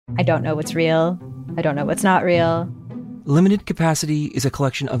I don't know what's real. I don't know what's not real. Limited Capacity is a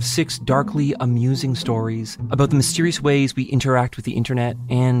collection of 6 darkly amusing stories about the mysterious ways we interact with the internet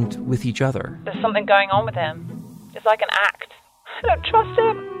and with each other. There's something going on with him. It's like an act. I don't trust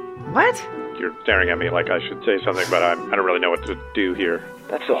him. What? You're staring at me like I should say something, but I don't really know what to do here.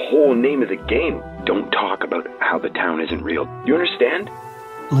 That's the whole name of the game. Don't talk about how the town isn't real. You understand?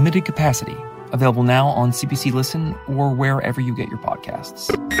 Limited Capacity. Available now on CBC Listen or wherever you get your podcasts.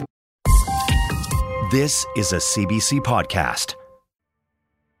 This is a CBC podcast.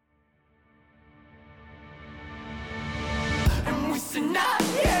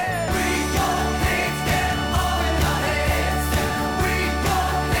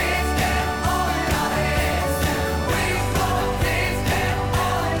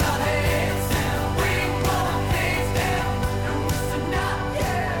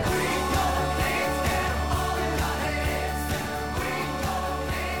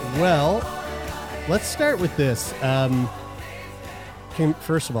 Well, let's start with this.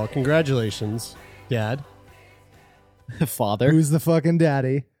 First of all, congratulations, Dad. Father. Who's the fucking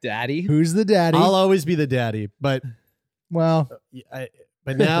daddy? Daddy? Who's the daddy? I'll always be the daddy, but well,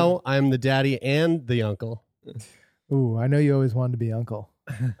 now I'm the daddy and the uncle. Ooh, I know you always wanted to be uncle.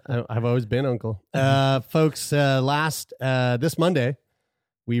 I've always been uncle. Folks, this Monday,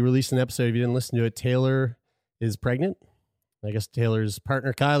 we released an episode. If you didn't listen to it, Taylor is pregnant. I guess Taylor's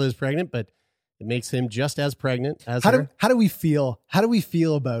partner Kyle is pregnant, but it makes him just as pregnant as her. How do we feel? How do we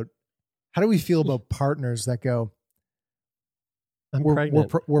feel about partners that go? We're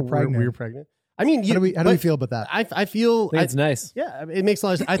pregnant. We're pregnant. I mean, how do we feel about that? I feel it's nice. Yeah, it makes a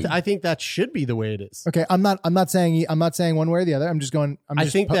lot of sense. I think that should be the way it is. Okay, I'm not saying one way or the other. I'm just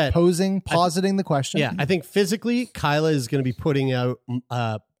positing the question. Yeah, I think physically, Kyla is going to be putting out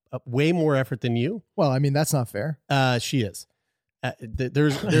way more effort than you. Well, I mean that's not fair. She is. There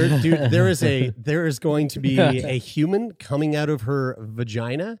is going to be a human coming out of her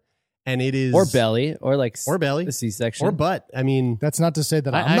vagina, and it is or belly or belly, a C-section or butt. I mean, that's not to say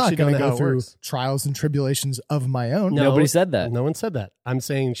that I'm not going to go through trials and tribulations of my own. Nobody said that. No one said that. I'm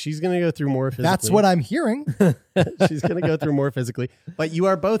saying she's going to go through more physically. That's what I'm hearing. She's going to go through more physically, but you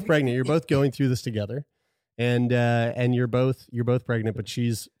are both pregnant. You're both going through this together. And you're both pregnant, but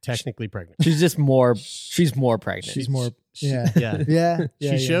she's technically pregnant. She's more pregnant. She's more. Yeah.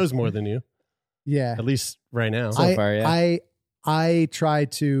 She shows more than you. Yeah. At least right now. So far, yeah. I try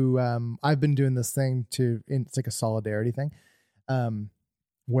to. I've been doing this thing it's like a solidarity thing,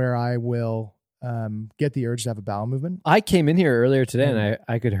 where I will get the urge to have a bowel movement. I came in here earlier today, and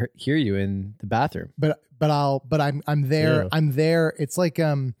I could hear you in the bathroom. But I'm there. Yeah. I'm there. It's like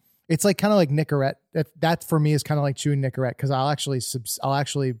kind of like Nicorette. That for me is kind of like chewing Nicorette because I'll actually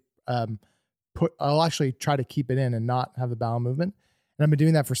try to keep it in and not have the bowel movement. And I've been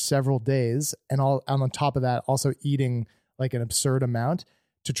doing that for several days, and on top of that, also eating like an absurd amount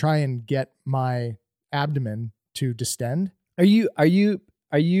to try and get my abdomen to distend. Are you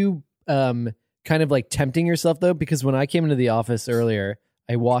kind of like tempting yourself though? Because when I came into the office earlier,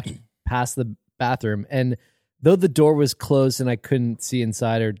 I walked past the bathroom, and though the door was closed and I couldn't see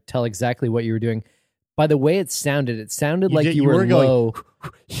inside or tell exactly what you were doing, by the way it sounded like you were low.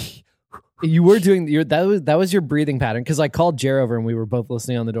 You were doing that was your breathing pattern, because I called Jer over and we were both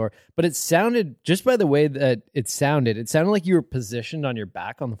listening on the door. But it sounded, just by the way that it sounded like you were positioned on your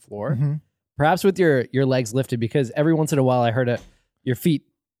back on the floor, perhaps with your legs lifted, because every once in a while I heard your feet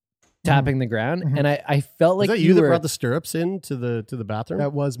tapping the ground, and I felt like was that you that brought the stirrups into the bathroom.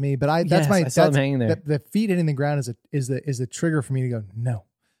 That was me, but I saw them hanging there. The feet hitting the ground is the trigger for me to go no.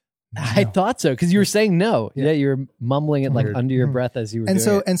 I thought so, because you were saying no. Yeah, you were mumbling it like under your breath as you were doing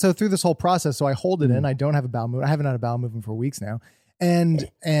it. And so through this whole process, so I hold it in. I don't have a bowel movement. I haven't had a bowel movement for weeks now, and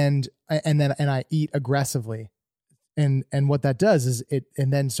I eat aggressively, and what that does is it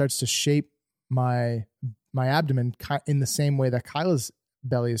then starts to shape my abdomen in the same way that Kyla's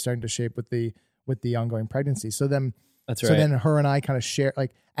belly is starting to shape with the ongoing pregnancy. So then that's right. So then her and I kind of share,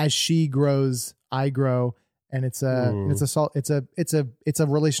 like, as she grows, I grow. And it's a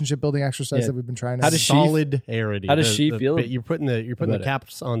relationship building exercise that we've been trying to. How does solidarity? How does she feel? You're putting the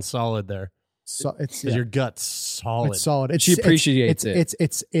caps on solid there. So it's your gut's solid. It's solid. She appreciates it.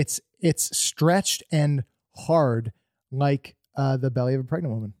 It's stretched and hard like the belly of a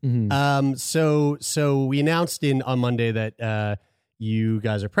pregnant woman. Mm-hmm. So we announced on Monday that you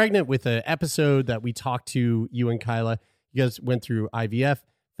guys are pregnant with an episode that we talked to you and Kyla. You guys went through IVF.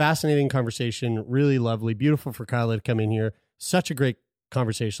 Fascinating conversation, really lovely, beautiful for Kyla to come in here. Such a great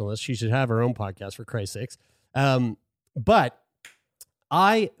conversationalist. She should have her own podcast, for Christ's sakes. But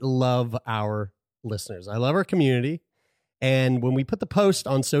I love our listeners. I love our community. And when we put the post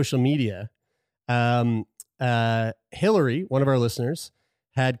on social media, Hillary, one of our listeners,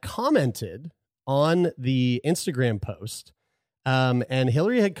 had commented on the Instagram post. And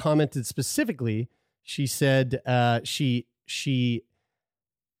Hillary had commented specifically. She said she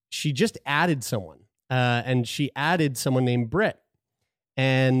just added someone, and she added someone named Britt.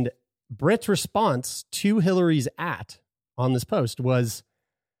 And Britt's response to Hillary's on this post was,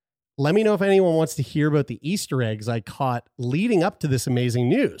 "Let me know if anyone wants to hear about the Easter eggs I caught leading up to this amazing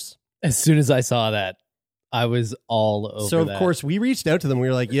news." As soon as I saw that, I was all over. So of course we reached out to them. We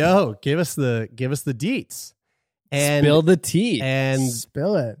were like, "Yo, give us the deets." And spill the tea. And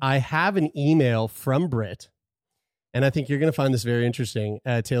spill it. I have an email from Britt, and I think you're going to find this very interesting.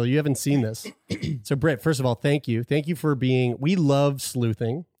 Taylor, you haven't seen this. So Britt, first of all, thank you. Thank you for being, we love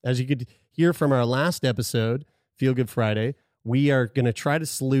sleuthing. As you could hear from our last episode, Feel Good Friday, we are going to try to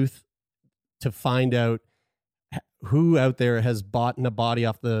sleuth to find out who out there has bought a body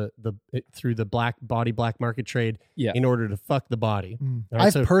off through the black market trade in order to fuck the body.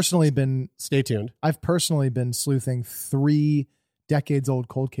 Right, I've personally been, stay tuned. I've personally been sleuthing 3 decades old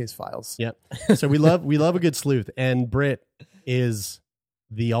cold case files. Yep. So we love a good sleuth, and Britt is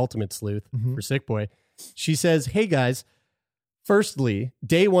the ultimate sleuth for Sickboy. She says, "Hey guys, firstly,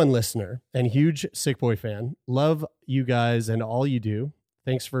 day one listener and huge Sickboy fan. Love you guys and all you do.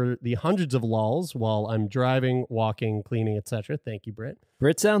 Thanks for the hundreds of lols while I'm driving, walking, cleaning, etc." Thank you, Britt.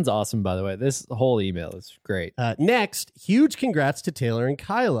 Britt sounds awesome, by the way. This whole email is great. Next, huge congrats to Taylor and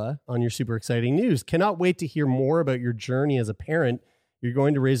Kyla on your super exciting news. Cannot wait to hear more about your journey as a parent. You're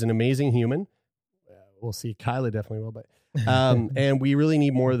going to raise an amazing human. We'll see. Kyla definitely will, but and we really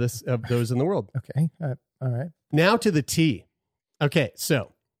need more of those in the world. Okay. All right. Now to the tea. Okay,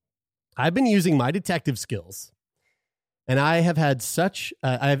 so I've been using my detective skills. And I have had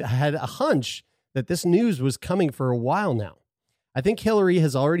I've had a hunch that this news was coming for a while now. I think Hillary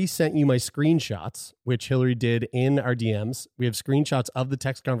has already sent you my screenshots, which Hillary did in our DMs. We have screenshots of the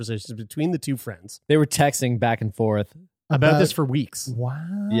text conversations between the two friends. They were texting back and forth about this for weeks.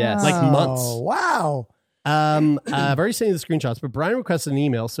 Wow. Yes. Like months. Wow. I've already sent you the screenshots, but Brian requested an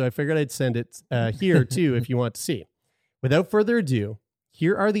email, so I figured I'd send it here too if you want to see. Without further ado,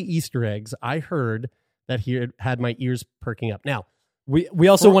 here are the Easter eggs I heard that here had my ears perking up. Now, we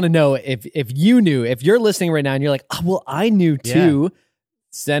also want to know if you knew, if you're listening right now and you're like, oh, well, I knew too,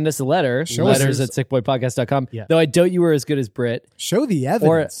 send us a letter, letters at sickboypodcast.com. Yeah. Though I doubt you were as good as Britt. Show the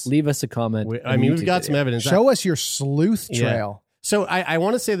evidence. Or leave us a comment. We've got some evidence. Show us your sleuth trail. So I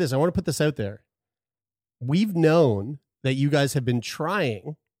want to say this. I want to put this out there. We've known that you guys have been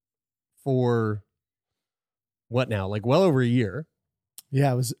trying for what now? Like well over a year.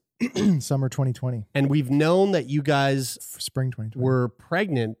 Yeah, it was summer 2020. And we've known that you guys spring 2020 were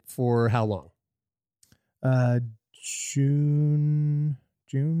pregnant for how long?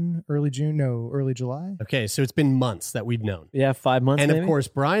 Early July. Okay, so it's been months that we've known. Yeah, 5 months. And maybe? of course,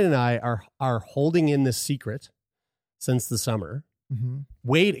 Brian and I are holding in this secret since the summer. Mm-hmm.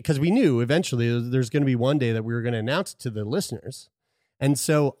 Wait, because we knew eventually there's going to be one day that we were going to announce it to the listeners. And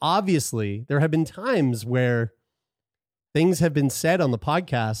so obviously there have been times where things have been said on the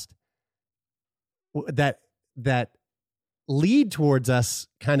podcast that lead towards us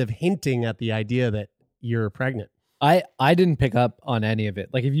kind of hinting at the idea that you're pregnant. I didn't pick up on any of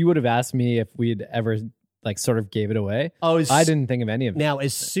it. Like if you would have asked me if we'd ever like sort of gave it away, I didn't think of any of it. Now,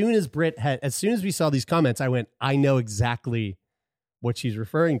 as soon as we saw these comments, I went, I know exactly what she's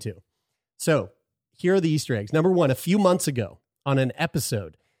referring to. So here are the Easter eggs. Number one, a few months ago on an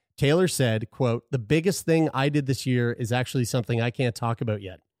episode, Taylor said, quote, "The biggest thing I did this year is actually something I can't talk about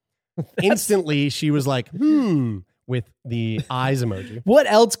yet." Instantly, she was like, with the eyes emoji. What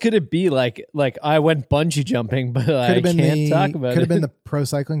else could it be? Like I went bungee jumping, but I can't talk about it. Could have been the pro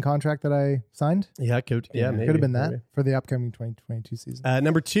cycling contract that I signed. Yeah, maybe. Could have been that for the upcoming 2022 season.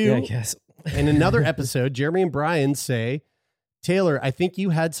 Number two, yeah, I guess. In another episode, Jeremy and Brian say, "Taylor, I think you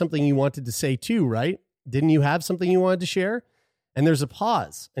had something you wanted to say too, right? Didn't you have something you wanted to share?" And there's a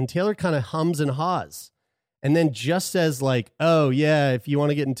pause, and Taylor kind of hums and haws, and then just says like, "Oh yeah, if you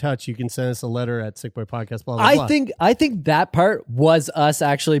want to get in touch, you can send us a letter at Sickboy Podcast." Blah blah blah. I think that part was us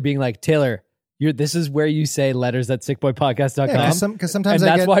actually being like, Taylor, this is where you say letters at sickboypodcast.com. Yeah, because sometimes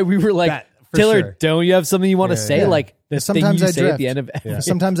that's why we were like, Taylor, don't you have something you want to say? Yeah. Like this thing you say at the end of every.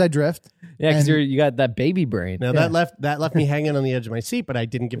 Sometimes I drift. Yeah, because you got that baby brain. Now that left me hanging on the edge of my seat, but I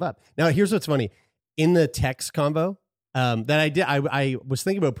didn't give up. Now here's what's funny: in the text convo that I did, I was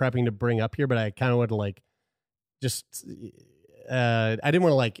thinking about prepping to bring up here, but I kind of wanted to like just. I didn't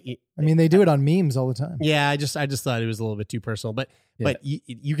want to like. I mean, they do it on memes all the time. Yeah, I just thought it was a little bit too personal, but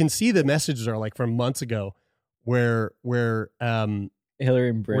you can see the messages are like from months ago. where Hillary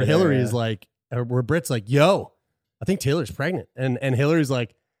and Britt. where Hillary is like, where Britt's like, yo, I think Taylor's pregnant. And Hillary's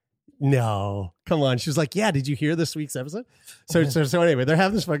like, no, come on. She was like, yeah, did you hear this week's episode? So anyway, they're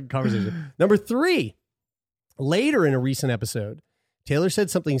having this fucking conversation. Number 3, later in a recent episode, Taylor said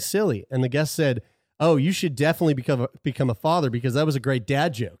something silly, and the guest said, oh, you should definitely become a father because that was a great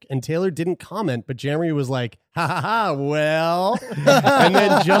dad joke. And Taylor didn't comment, but Jeremy was like, ha ha ha, well, and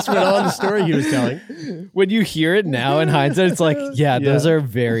then just went on the story he was telling. When you hear it now in hindsight, it's like, yeah, those are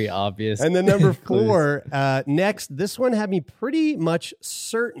very obvious. And then number 4, next, this one had me pretty much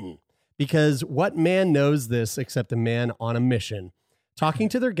certain because what man knows this except a man on a mission? Talking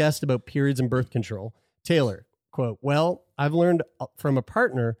to their guest about periods and birth control, Taylor, quote, well, I've learned from my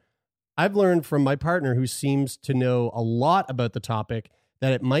partner who seems to know a lot about the topic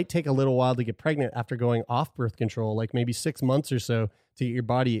that it might take a little while to get pregnant after going off birth control, like maybe 6 months or so to get your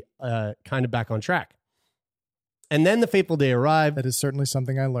body kind of back on track. And then the fateful day arrived. That is certainly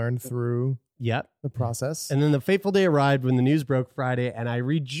something I learned through the process. And then the fateful day arrived when the news broke Friday, and I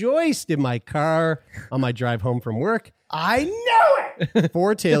rejoiced in my car on my drive home from work. I know it!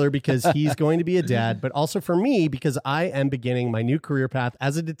 For Taylor because he's going to be a dad, but also for me because I am beginning my new career path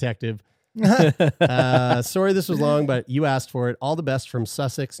as a detective. Sorry this was long, but you asked for it. All the best from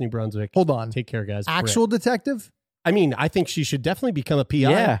Sussex, New Brunswick. Hold on. Take care, guys. Actual Britt. detective? I mean, I think she should definitely become a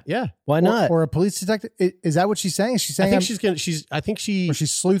PI. Yeah. Why not? Or a police detective? Is that what she's saying? Is she saying I think or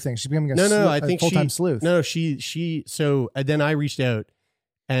she's sleuthing? She's becoming I think full-time sleuth. No, so then I reached out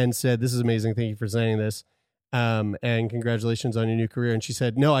and said, this is amazing. Thank you for saying this. And congratulations on your new career. And she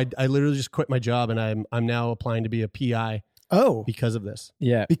said, no, I literally just quit my job and I'm now applying to be a PI. Oh, because of this.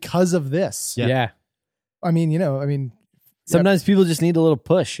 Yeah. Because of this. Yeah. I mean, sometimes people just need a little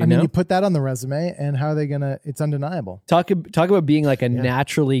push. You know, you put that on the resume, and how are they gonna? It's undeniable. Talk about being like a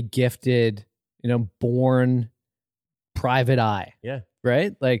naturally gifted, born private eye. Yeah.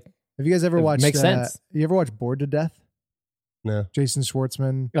 Right. Like, have you guys ever watched? Makes sense. You ever watched Bored to Death? No. Jason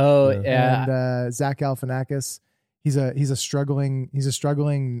Schwartzman. Oh yeah. And Zach Galifianakis. He's a struggling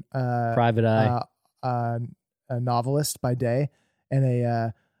private eye. A novelist by day, and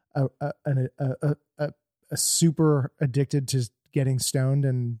a super addicted to getting stoned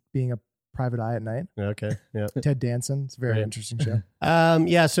and being a private eye at night. Okay. Yeah. Ted Danson. It's a very interesting show.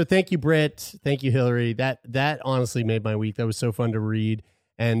 So thank you, Britt. Thank you, Hillary. That honestly made my week. That was so fun to read.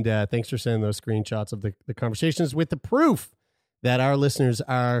 And thanks for sending those screenshots of the conversations with the proof that our listeners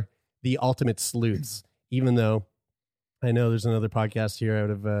are the ultimate sleuths, even though I know there's another podcast here out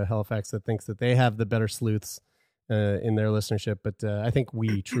of Halifax that thinks that they have the better sleuths in their listenership, but I think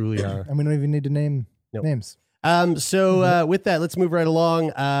we truly are. And we don't even need to name names. So with that, let's move right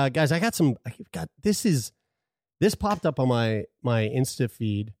along. Guys, this popped up on my Insta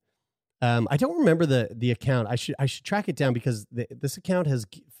feed. I don't remember the account. I should track it down because this account has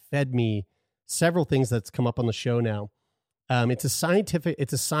fed me several things that's come up on the show now. It's a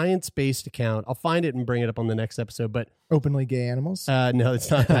science-based account. I'll find it and bring it up on the next episode. But openly gay animals? No, it's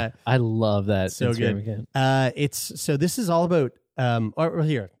not that. I love that. So good. This is all about.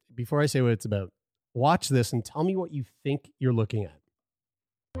 Here, before I say what it's about, watch this and tell me what you think you're looking at.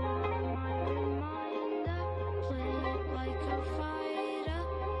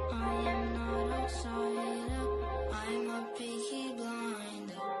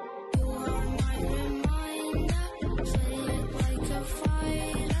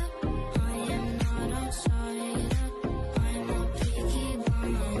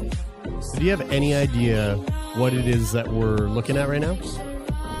 Do you have any idea what it is that we're looking at right now?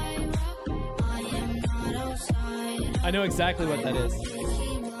 I know exactly what that is.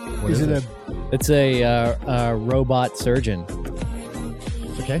 Is it It's a robot surgeon.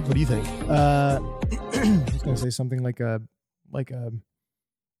 Okay, what do you think? I was going to say something like a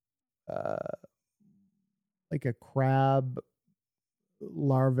crab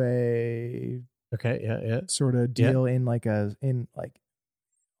larvae. Okay, yeah. Sort of deal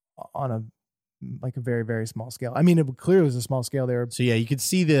on a very, very small scale. I mean, it clearly was a small scale there. So yeah, you could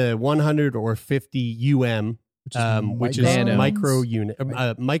see the 100 or 50 UM, which is micro unit,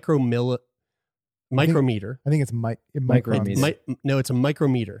 micrometer. I think it's microns. No, it's a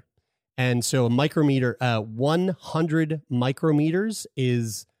micrometer. And so a micrometer, 100 micrometers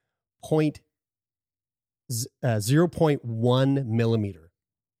is 0.1 millimeter.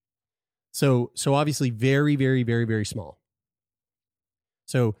 So obviously very, very, very, very small.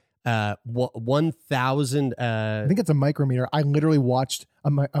 So 1,000. I think it's a micrometer. I literally watched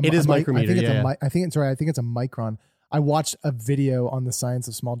it is micrometer. I think it's a micron. I watched a video on the science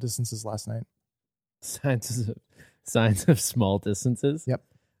of small distances last night. Science of small distances. Yep.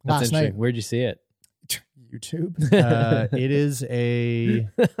 That's last interesting. night. Where'd you see it? YouTube.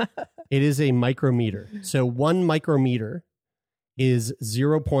 It is a micrometer. So 1 micrometer is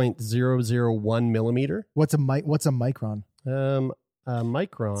 0.001 millimeter. What's a micron? A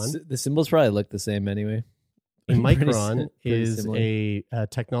micron. The symbols probably look the same anyway. A micron Pretty is similar. a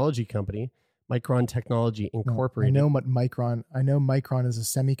technology company. Micron Technology Incorporated. I know Micron is a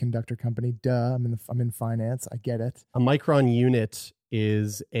semiconductor company. Duh. I'm in finance. I get it. A micron unit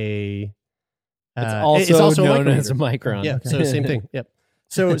is a. It's also known as a micron. Yeah. Okay. So same thing. Yep.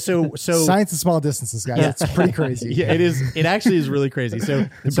 So Science of small distances, guys. It's pretty crazy. Yeah, it is. It actually is really crazy. So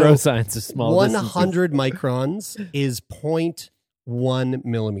Bro science is small. 100 microns is 0.1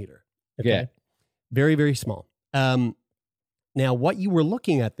 millimeter. Okay. Yeah. Very, very small. Now, what you were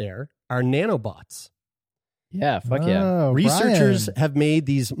looking at there are nanobots. Yeah, fuck yeah. Oh, Researchers Brian. have made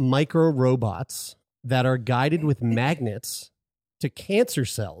these micro robots that are guided with magnets to cancer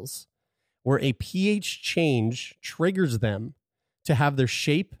cells, where a pH change triggers them to have their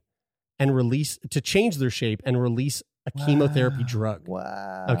shape and release, to change their shape and release a chemotherapy drug.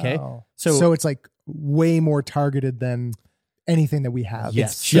 Wow. Okay. So it's like way more targeted than anything that we have.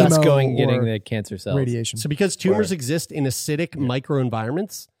 Yes. It's Just chemo going getting or the cancer cells. radiation. So because tumors exist in acidic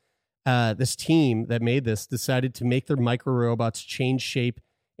microenvironments, this team that made this decided to make their micro robots change shape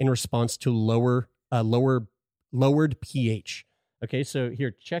in response to lowered pH. Okay, so here,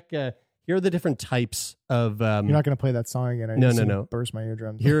 check. Here are the different types of. You're not going to play that song again. No. Burst my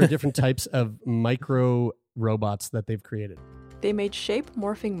eardrums. Here are different types of micro robots that they've created. They made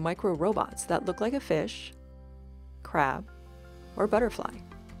shape-morphing micro-robots that look like a fish, crab, or butterfly.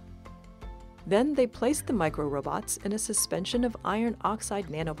 Then they placed the micro-robots in a suspension of iron oxide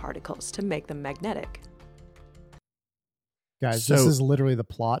nanoparticles to make them magnetic. Guys, So- this is literally the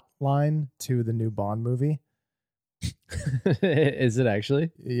plot line to the new Bond movie. Is it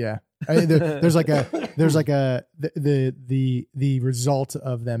actually? Yeah. I mean, there's like the result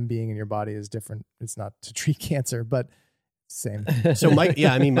of them being in your body is different. It's not to treat cancer, but same. So,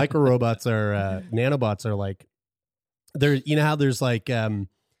 micro robots are nanobots are like there. You know how there's like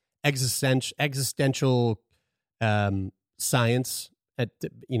existential science at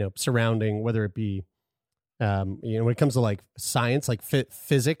surrounding whether it be when it comes to like science, like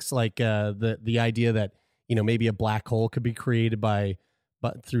physics, like the idea that maybe a black hole could be created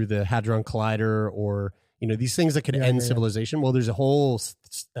but through the Hadron Collider, or these things that could end civilization. Well, there's a whole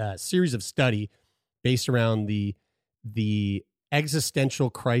series of study based around the existential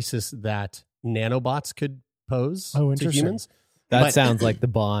crisis that nanobots could pose to interesting. humans. That sounds like the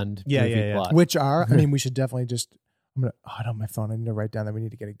Bond movie plot. Which are, I mean, we should definitely just. I'm gonna. Oh, I don't have my phone. I need to write down that we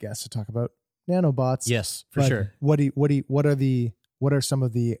need to get a guest to talk about nanobots. Yes, for But sure. What are some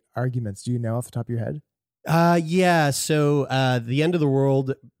of the arguments? Do you know off the top of your head? So the End of the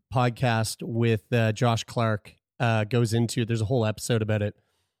World podcast with Josh Clark goes into, there's a whole episode about it.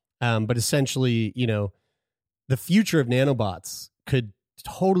 But essentially, the future of nanobots could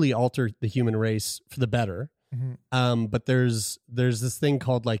totally alter the human race for the better. Mm-hmm. But there's this thing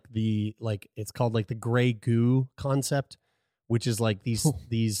called it's called the gray goo concept, which is like these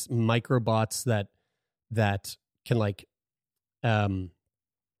microbots that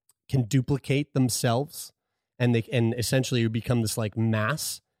can duplicate themselves, and essentially become this like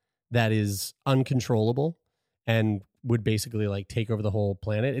mass that is uncontrollable and would basically like take over the whole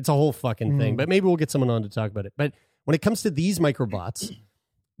planet. It's a whole fucking thing, but maybe we'll get someone on to talk about it. But when it comes to these microbots,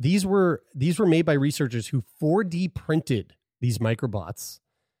 these were made by researchers who 4D printed these microbots.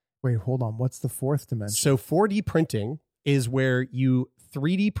 Wait, hold on. What's the fourth dimension? So 4D printing is where you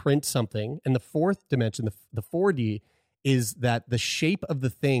 3D print something, and the fourth dimension, the 4D, is that the shape of the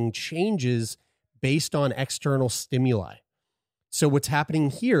thing changes based on external stimuli. So what's happening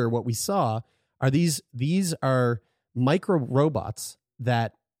here, what we saw, are these are micro robots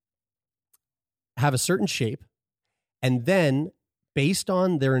that have a certain shape, and then based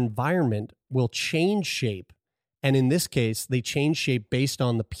on their environment will change shape. And in this case, they change shape based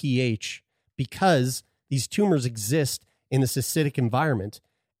on the pH, because these tumors exist in this acidic environment,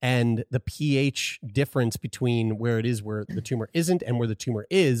 and the pH difference between where it is, where the tumor isn't, and where the tumor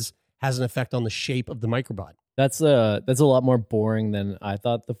is, has an effect on the shape of the microbot. That's a lot more boring than I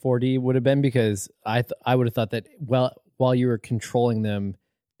thought the 4D would have been, because I would have thought that while you were controlling them,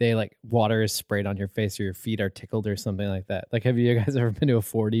 they like water is sprayed on your face or your feet are tickled or something like that. Like, have you guys ever been to a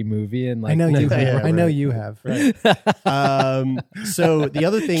 4D movie? And like, I know you have. Yeah, I know right. you have. Right. So the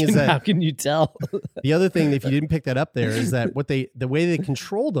other thing is that how can you tell? the other thing, if you didn't pick that up there, is that the way they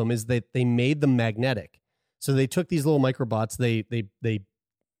controlled them is that they made them magnetic. So they took these little microbots, they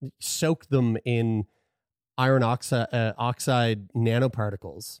soaked them in iron oxide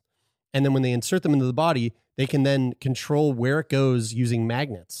nanoparticles, And then when they insert them into the body, they can then control where it goes using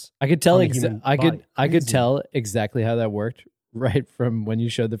magnets. I could tell. on the human I body. could tell exactly how that worked right from when you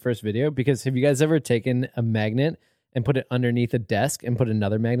showed the first video. Because have you guys ever taken a magnet and put it underneath a desk and put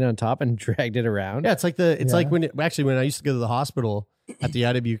another magnet on top and dragged it around? Yeah, it's like when I used to go to the hospital at the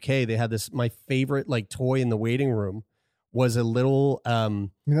IWK, they had this. My favorite like toy in the waiting room was a little. I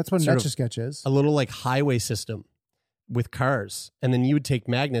mean, that's what an Etch-a-Sketch is. A little like highway system with cars, and then you would take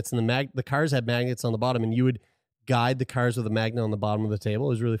magnets, and the cars had magnets on the bottom, and you would guide the cars with a magnet on the bottom of the table. It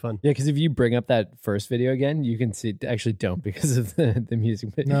was really fun. Yeah, because if you bring up that first video again, you can see. Actually, don't because of the music.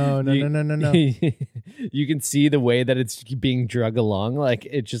 No. You can see the way that it's being drug along. Like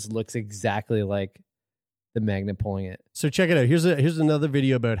it just looks exactly like the magnet pulling it. So check it out. Here's another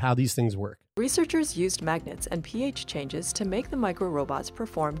video about how these things work. Researchers used magnets and pH changes to make the micro-robots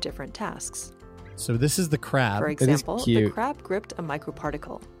perform different tasks. So this is the crab. For example, the crab gripped a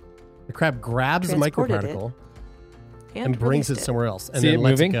microparticle. The crab grabs the transported microparticle it, and brings it somewhere else, and See then it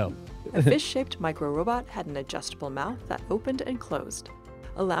lets moving? it go. The fish-shaped micro-robot had an adjustable mouth that opened and closed,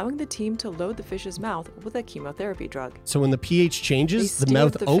 allowing the team to load the fish's mouth with a chemotherapy drug. So when the pH They changes, the steered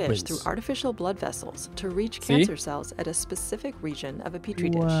mouth the opens. fish through artificial blood vessels to reach See? cancer cells at a specific region of a petri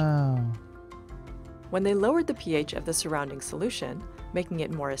dish. Wow. When they lowered the pH of the surrounding solution, making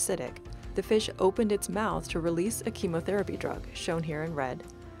it more acidic, the fish opened its mouth to release a chemotherapy drug, shown here in red,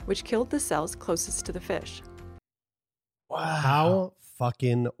 which killed the cells closest to the fish. Wow. How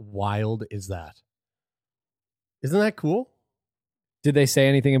fucking wild is that? Isn't that cool? Did they say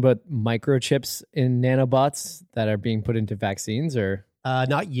anything about microchips in nanobots that are being put into vaccines or?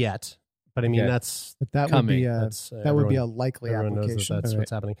 Not yet, but I mean, Okay. that's But that Coming. would be a likely everyone knows application. that's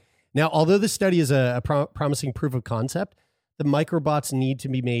what's happening. Now, although this study is a promising proof of concept, the microbots need to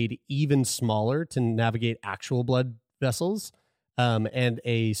be made even smaller to navigate actual blood vessels, and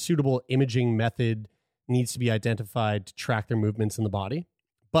a suitable imaging method needs to be identified to track their movements in the body.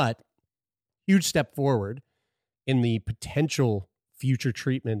 But huge step forward in the potential future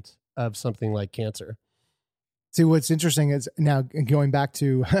treatment of something like cancer. See, what's interesting is now going back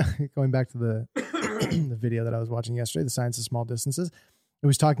to the the video that I was watching yesterday, The Science of Small Distances. It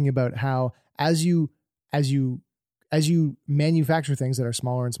was talking about how as you manufacture things that are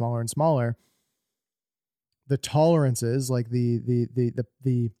smaller and smaller and smaller, the tolerances, like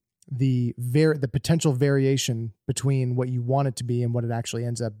the potential variation between what you want it to be and what it actually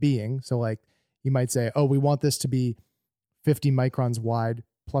ends up being. So like you might say, oh, we want this to be 50 microns wide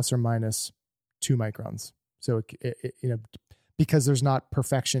plus or minus 2 microns. So it because there's not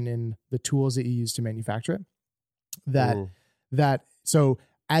perfection in the tools that you use to manufacture it, so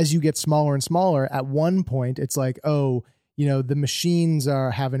as you get smaller and smaller, at one point it's like, oh, the machines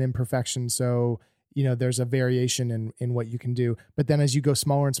have an imperfection, so there's a variation in what you can do. But then as you go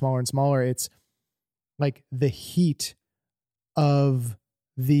smaller and smaller and smaller, it's like the heat of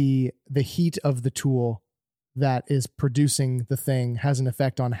the tool that is producing the thing has an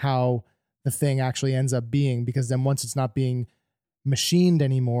effect on how the thing actually ends up being, because then once it's not being machined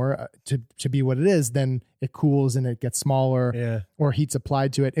anymore to be what it is, then it cools and it gets smaller, or heat's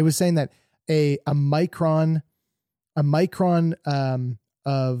applied to it. It was saying that a micron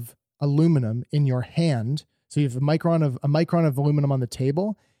of aluminum in your hand. So you have a micron of aluminum on the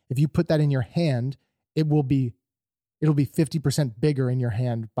table. If you put that in your hand, it'll be 50% bigger in your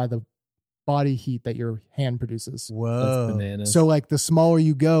hand by the body heat that your hand produces. Whoa. That's bananas. So like the smaller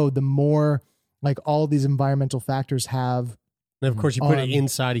you go, the more like all these environmental factors have. And of course, you put it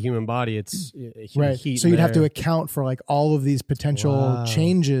inside a human body. It's right. Heat So you'd have to there. account for like all of these potential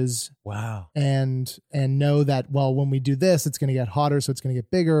changes. Wow. And know that, well, when we do this, it's going to get hotter, so it's going to get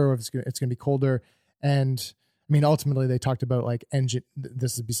bigger, or it's going to be colder. And I mean, ultimately, they talked about like engine.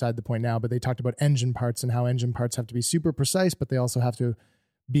 This is beside the point now, but they talked about engine parts and how engine parts have to be super precise, but they also have to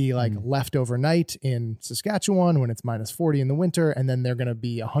be like left overnight in Saskatchewan when it's minus 40 in the winter, and then they're going to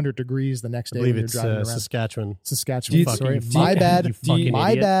be 100 degrees the next day. I believe when it's you're driving around. Saskatchewan. Sorry, my bad.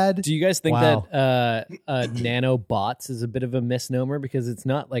 My bad. Do you guys think that nanobots is a bit of a misnomer, because it's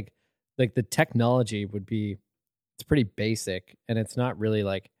not like the technology would be, it's pretty basic, and it's not really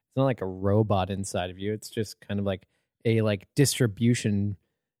like, it's not like a robot inside of you. It's just kind of like a distribution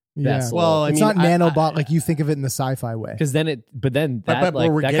vessel. Well, it's not nanobot like you think of it in the sci-fi way. Because then that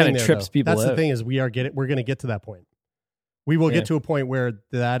we're kind getting of there, trips though. people That's out. the thing is we're going to get to that point. We will get to a point where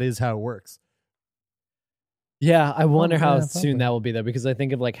that is how it works. Yeah, I wonder how yeah, soon that will be, though, because I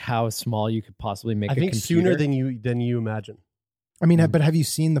think of like how small you could possibly make. I think computer. sooner than you imagine. I mean, but have you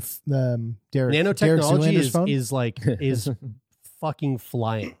seen the Derek Nanotechnology phone? is fucking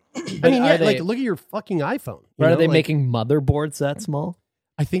flying. I But mean, are they- look at your fucking iPhone. Are they making motherboards that small?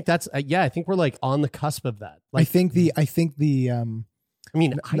 I think that's I think we're like on the cusp of that. Like, I think the I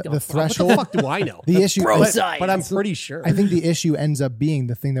mean, the threshold. What the fuck do I know? The issue, but I'm pretty sure. I think the issue ends up being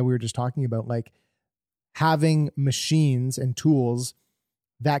the thing that we were just talking about, like having machines and tools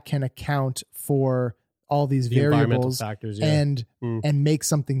that can account for all these The environmental variables factors, and make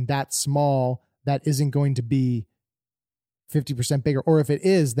something that small that isn't going to be 50% bigger. Or if it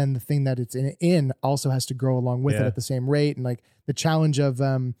is, then the thing that it's in also has to grow along with it at the same rate. And like the challenge of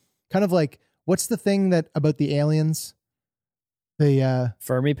kind of like, what's the thing that about the aliens? The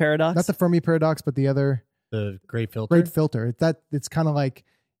Fermi paradox? Not the Fermi paradox, but the other. The great filter. Great filter. It's kind of like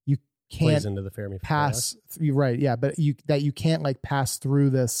you can't plays into the Fermi pass. You're right. Yeah. But you can't like pass through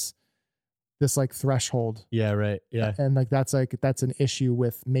this like threshold. Yeah. Right. Yeah. And like that's an issue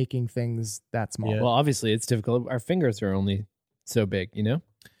with making things that small. Well, obviously it's difficult. Our fingers are only so big, you know?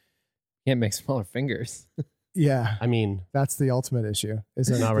 Can't make smaller fingers. Yeah. I mean, that's the ultimate issue.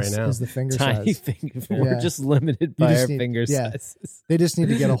 Not right now. Is the finger Tiny size. finger. We're just limited by our finger sizes. They just need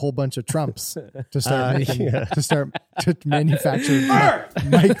to get a whole bunch of Trumps to start to manufacture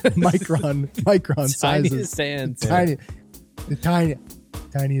micron sizes. Hands. The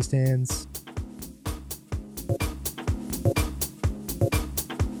tiniest hands.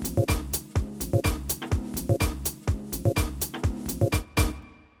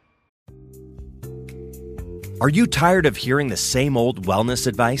 Are you tired of hearing the same old wellness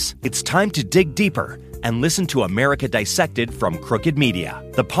advice? It's time to dig deeper and listen to America Dissected from Crooked Media,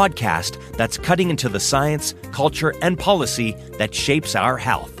 the podcast that's cutting into the science, culture, and policy that shapes our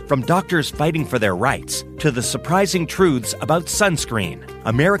health. From doctors fighting for their rights to the surprising truths about sunscreen,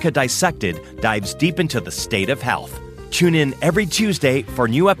 America Dissected dives deep into the state of health. Tune in every Tuesday for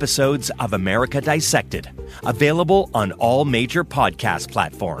new episodes of America Dissected, available on all major podcast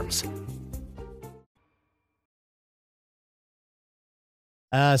platforms.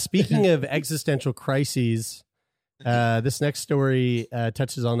 Speaking of existential crises, this next story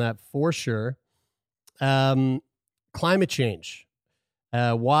touches on that for sure. Climate change.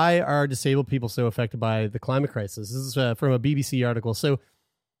 Why are disabled people so affected by the climate crisis? This is from a BBC article. So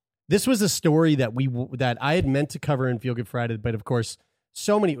this was a story that I had meant to cover in Feel Good Friday, but of course,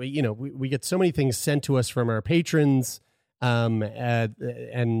 so many, we get so many things sent to us from our patrons, and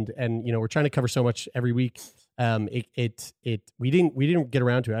we're trying to cover so much every week. We didn't get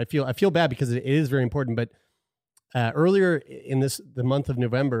around to it. I feel bad because it is very important. But earlier in the month of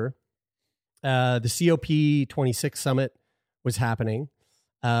November, the COP26 summit was happening,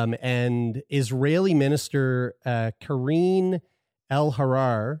 and Israeli Minister Karine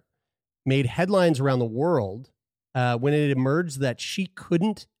El-Harar made headlines around the world when it emerged that she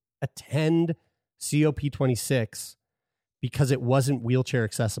couldn't attend COP26 because it wasn't wheelchair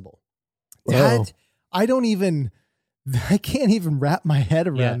accessible. I can't even wrap my head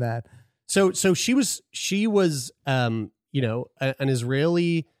around that. So she was an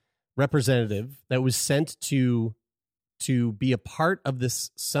Israeli representative that was sent to be a part of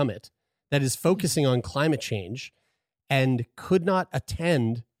this summit that is focusing on climate change and could not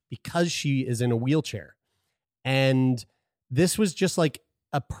attend because she is in a wheelchair. And this was just like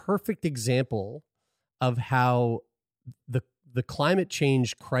a perfect example of how the climate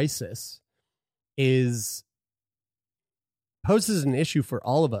change crisis poses an issue for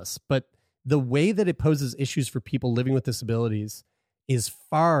all of us, but the way that it poses issues for people living with disabilities is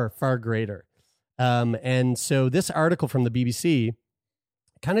far, far greater. And so this article from the BBC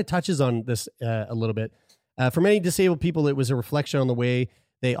kind of touches on this a little bit. For many disabled people, it was a reflection on the way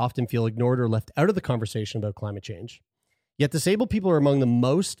they often feel ignored or left out of the conversation about climate change. Yet disabled people are among the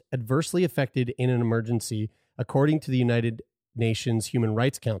most adversely affected in an emergency, according to the United Nations Human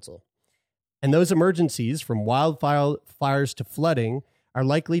Rights Council. And those emergencies, from wildfires to flooding, are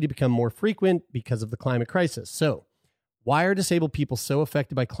likely to become more frequent because of the climate crisis. So, why are disabled people so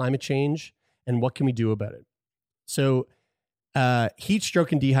affected by climate change, and what can we do about it? So, heat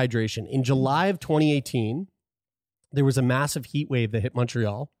stroke and dehydration. In July of 2018, there was a massive heat wave that hit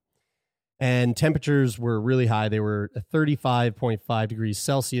Montreal, and temperatures were really high. They were 35.5 degrees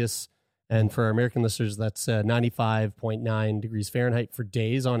Celsius, and for our American listeners, that's 95.9 degrees Fahrenheit for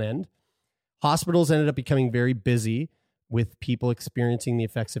days on end. Hospitals ended up becoming very busy with people experiencing the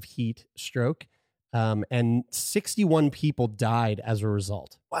effects of heat stroke, and 61 people died as a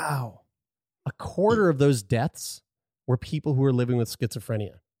result. Wow. A quarter of those deaths were people who were living with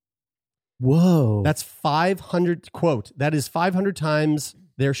schizophrenia. Whoa. That's 500, quote, that is 500 times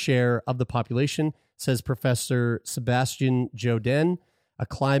their share of the population, says Professor Sebastian Jodin, a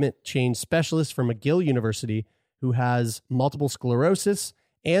climate change specialist from McGill University who has multiple sclerosis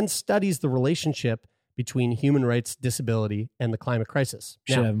and studies the relationship between human rights, disability, and the climate crisis.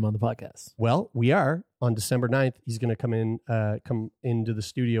 Should Now, have him on the podcast. well, we are on December 9th. He's going to come into the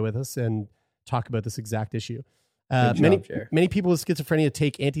studio with us and talk about this exact issue. Many people with schizophrenia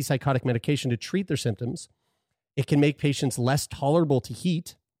take antipsychotic medication to treat their symptoms. It can make patients less tolerable to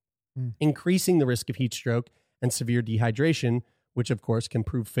heat, increasing the risk of heat stroke and severe dehydration, which of course can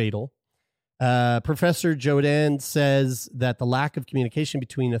prove fatal. Professor Jodan says that the lack of communication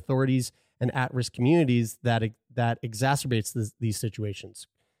between authorities and at-risk communities that exacerbates these situations.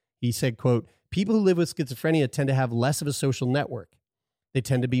 He said, quote, people who live with schizophrenia tend to have less of a social network. They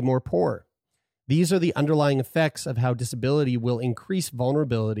tend to be more poor. These are the underlying effects of how disability will increase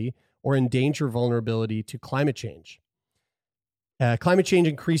vulnerability or endanger vulnerability to climate change. Climate change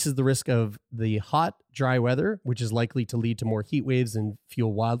increases the risk of the hot, dry weather, which is likely to lead to more heat waves and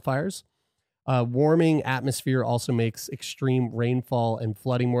fuel wildfires. Warming atmosphere also makes extreme rainfall and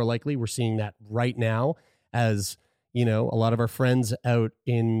flooding more likely. We're seeing that right now, as you know, a lot of our friends out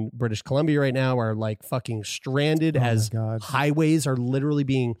in British Columbia right now are like fucking stranded as highways are literally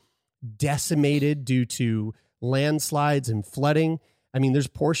being decimated due to landslides and flooding. I mean, there's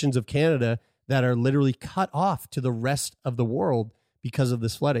portions of Canada that are literally cut off to the rest of the world because of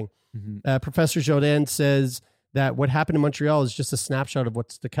this flooding. Mm-hmm. Professor Jodan says that what happened in Montreal is just a snapshot of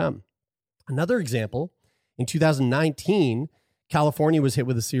what's to come. Another example, in 2019, California was hit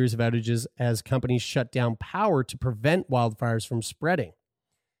with a series of outages as companies shut down power to prevent wildfires from spreading.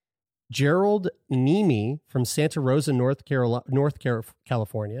 Gerald Nemi from Santa Rosa, North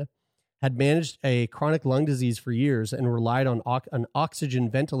California, had managed a chronic lung disease for years and relied on an oxygen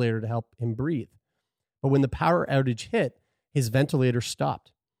ventilator to help him breathe. But when the power outage hit, his ventilator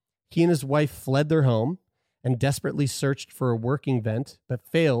stopped. He and his wife fled their home and desperately searched for a working vent, but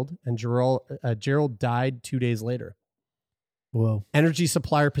failed, and Gerald died 2 days later. Whoa. Energy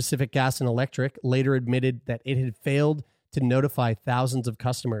supplier Pacific Gas and Electric later admitted that it had failed to notify thousands of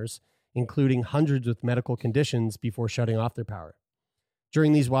customers, including hundreds with medical conditions, before shutting off their power.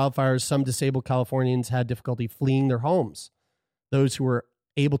 During these wildfires, some disabled Californians had difficulty fleeing their homes. Those who were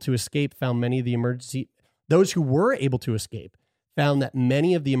able to escape found that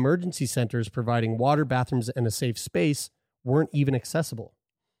many of the emergency centers providing water, bathrooms, and a safe space weren't even accessible.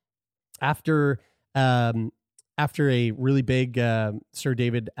 After a really big Sir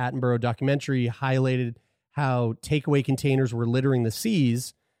David Attenborough documentary highlighted how takeaway containers were littering the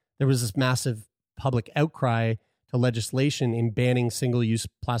seas, there was this massive public outcry to legislation in banning single-use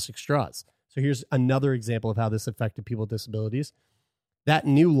plastic straws. So here's another example of how this affected people with disabilities. That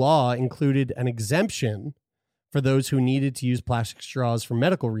new law included an exemption for those who needed to use plastic straws for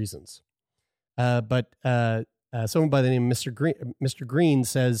medical reasons. But someone by the name of Mr. Green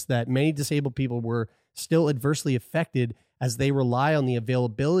says that many disabled people were still adversely affected as they rely on the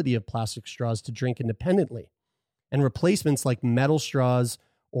availability of plastic straws to drink independently. And replacements like metal straws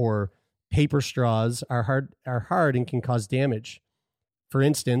or paper straws are hard and can cause damage. For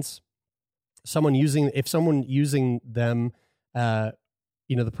instance, if someone using them,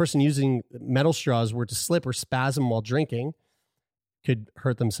 the person using metal straws were to slip or spasm while drinking, could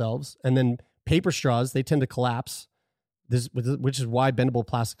hurt themselves. And then paper straws, they tend to collapse, which is why bendable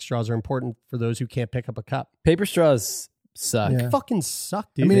plastic straws are important for those who can't pick up a cup. Paper straws suck. Yeah. Fucking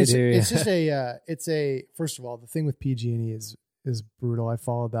suck, dude. I mean, it's just first of all, the thing with PG&E is brutal. I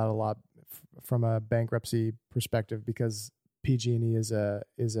followed that a lot from a bankruptcy perspective because PG&E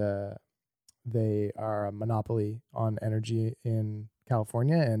they are a monopoly on energy in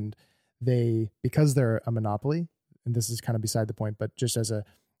California, and because they're a monopoly, and this is kind of beside the point, but just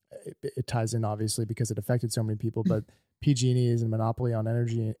it ties in obviously because it affected so many people, but PG&E is a monopoly on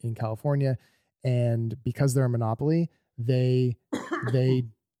energy in California, and because they're a monopoly, they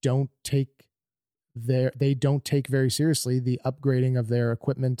don't take very seriously the upgrading of their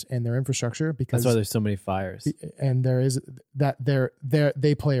equipment and their infrastructure, because that's why there's so many fires. And there is that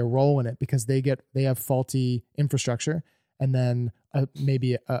they play a role in it because they have faulty infrastructure, and then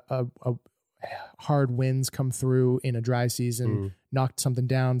maybe a hard winds come through in a dry season, knock something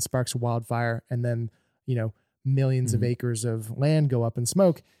down, sparks a wildfire, and then millions of acres of land go up in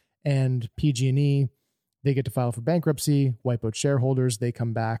smoke. And PG&E, they get to file for bankruptcy, wipe out shareholders, they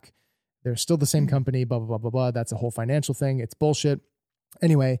come back. They're still the same company, blah, blah, blah, blah, blah. That's a whole financial thing. It's bullshit.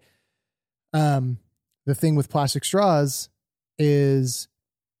 Anyway, the thing with plastic straws is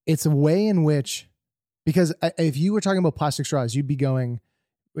it's a way in which, because if you were talking about plastic straws, you'd be going,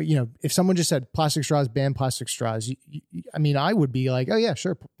 if someone just said plastic straws, ban plastic straws, I would be like, oh yeah,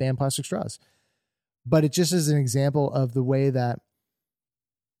 sure, ban plastic straws. But it just is an example of the way that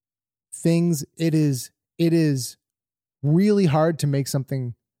it is really hard to make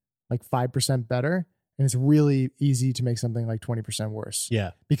something like 5% better. And it's really easy to make something like 20% worse.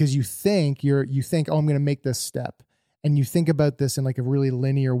 Yeah. Because you think, oh, I'm going to make this step. And you think about this in like a really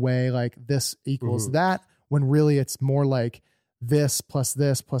linear way, like this equals that, when really it's more like this plus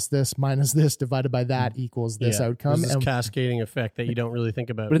this minus this divided by that equals this outcome. There's this cascading effect that you don't really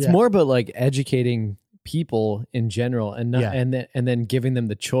think about. But it's more about like educating people in general and not, and then giving them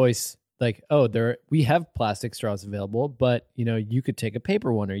the choice. Like, oh, we have plastic straws available, but you could take a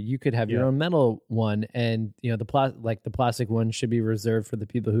paper one, or you could have your own metal one, and the plastic one should be reserved for the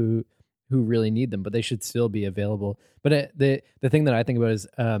people who really need them, but they should still be available. But the thing that I think about is,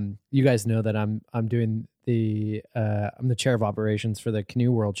 you guys know that I'm doing I'm the chair of operations for the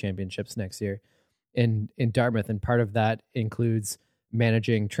Canoe World Championships next year in Dartmouth, and part of that includes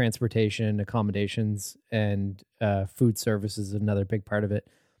managing transportation, accommodations, and food services is another big part of it.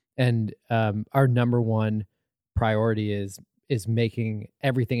 And our number one priority is making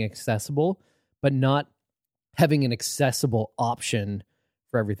everything accessible, but not having an accessible option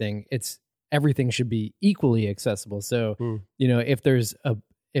for everything. Everything should be equally accessible. So, if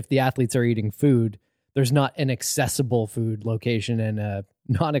the athletes are eating food, there's not an accessible food location and a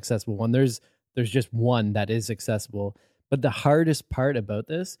non-accessible one. There's just one that is accessible. But the hardest part about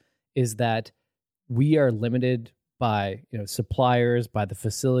this is that we are limited by suppliers, by the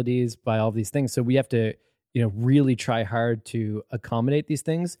facilities, by all these things. So we have to really try hard to accommodate these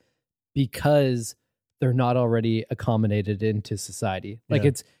things because they're not already accommodated into society. Like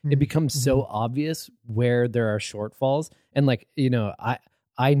it becomes so obvious where there are shortfalls. And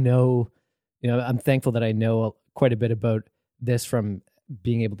I know, I'm thankful that I know quite a bit about this from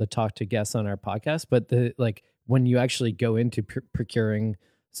being able to talk to guests on our podcast. But when you actually go into procuring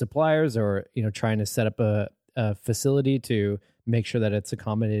suppliers or, trying to set up a facility to make sure that it's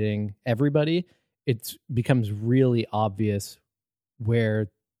accommodating everybody, it becomes really obvious where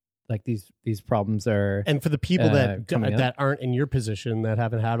these problems are. And for the people that aren't in your position, that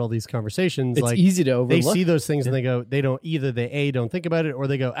haven't had all these conversations, it's easy to overlook. They see those things and they go, they don't think about it, or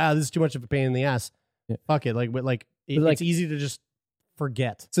they go, this is too much of a pain in the ass. Fuck it. It's easy to just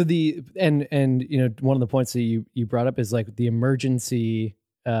forget. So one of the points that you brought up is like the emergency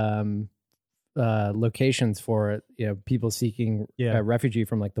locations for people seeking refugee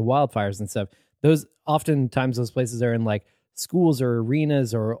from like the wildfires and stuff. Those places are in like schools or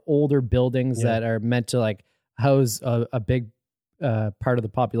arenas or older buildings that are meant to like house a big part of the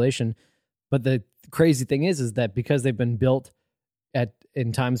population. But the crazy thing is that because they've been built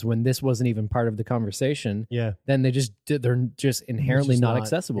in times when this wasn't even part of the conversation, then they're just inherently not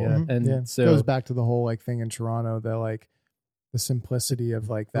accessible. And so it goes back to the whole like thing in Toronto, the simplicity of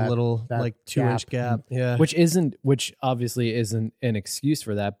like that little like 2-inch gap, which obviously isn't an excuse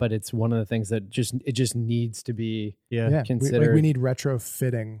for that, but it's one of the things that just needs to be considered. We need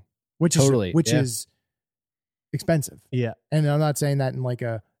retrofitting, which is expensive. Yeah, and I'm not saying that in like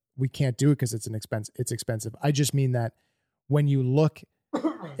we can't do it because it's expensive. I just mean that when you look,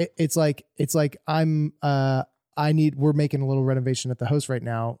 it's like we're making a little renovation at the house right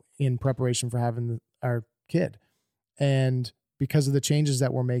now in preparation for having our kid, and because of the changes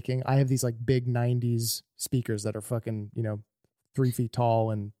that we're making, I have these like big 90s speakers that are fucking, 3 feet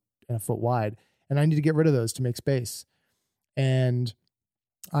tall and a foot wide. And I need to get rid of those to make space. And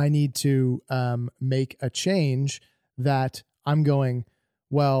I need to make a change that I'm going,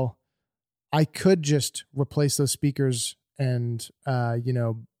 well, I could just replace those speakers and,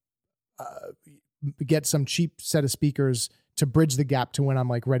 get some cheap set of speakers to bridge the gap to when I'm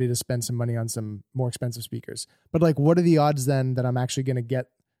like ready to spend some money on some more expensive speakers. But like, what are the odds then that I'm actually going to get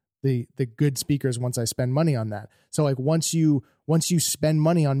the good speakers once I spend money on that? So like once you spend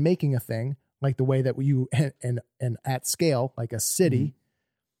money on making a thing, like the way that you and at scale, like a city,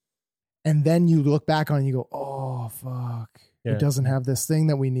 and then you look back on it and you go, oh fuck, it doesn't have this thing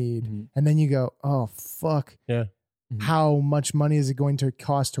that we need. And then you go, oh fuck. Yeah. How much money is it going to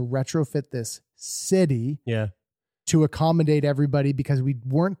cost to retrofit this city? Yeah. To accommodate everybody because we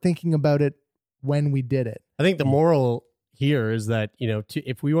weren't thinking about it when we did it. I think the moral here is that,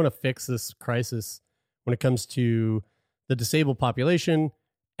 if we want to fix this crisis when it comes to the disabled population,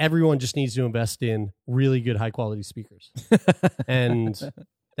 everyone just needs to invest in really good, high quality speakers. And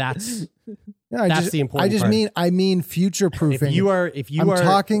that's the important part. I mean future proofing. If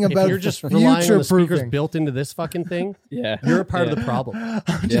you're just relying on the speakers built into this fucking thing, you're a part of the problem.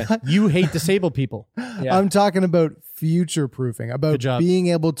 You hate disabled people. I'm talking about future proofing, about being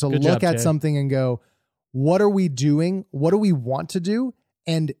able to look at something and go, what are we doing? What do we want to do?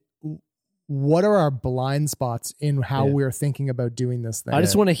 And what are our blind spots in how we're thinking about doing this thing? I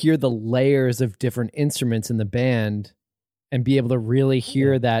just want to hear the layers of different instruments in the band and be able to really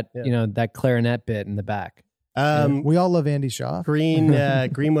hear that, that clarinet bit in the back. We all love Andy Shaw. Green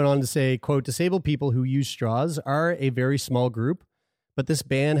went on to say, quote, disabled people who use straws are a very small group, but this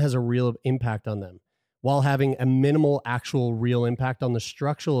ban has a real impact on them, while having a minimal actual real impact on the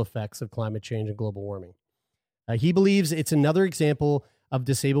structural effects of climate change and global warming. He believes it's another example of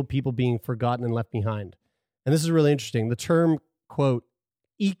disabled people being forgotten and left behind. And this is really interesting. The term, quote,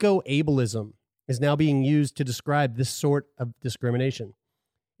 eco-ableism is now being used to describe this sort of discrimination.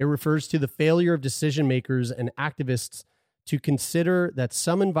 It refers to the failure of decision makers and activists to consider that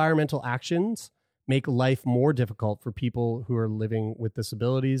some environmental actions make life more difficult for people who are living with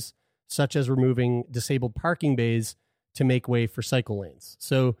disabilities, such as removing disabled parking bays to make way for cycle lanes.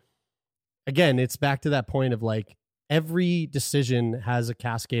 So again, it's back to that point of like every decision has a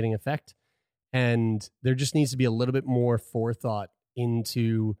cascading effect, and there just needs to be a little bit more forethought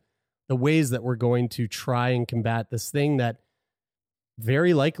into the ways that we're going to try and combat this thing that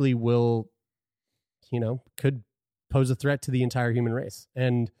very likely will, could pose a threat to the entire human race.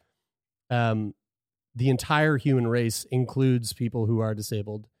 And the entire human race includes people who are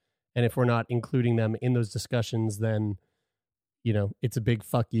disabled. And if we're not including them in those discussions, then, it's a big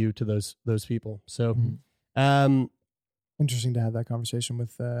fuck you to those people. So, interesting to have that conversation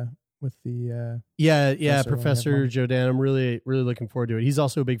with the Professor Jodan. I'm really, really looking forward to it. He's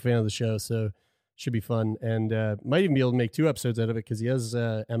also a big fan of the show, so should be fun, and might even be able to make 2 episodes out of it because he has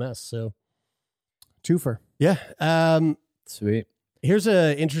MS. So, twofer. Yeah. Sweet. Here's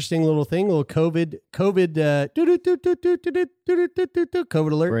a interesting little thing. A little COVID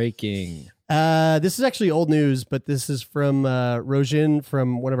alert. Breaking. This is actually old news, but this is from Rojin,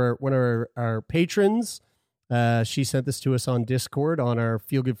 from one of our patrons. She sent this to us on Discord on our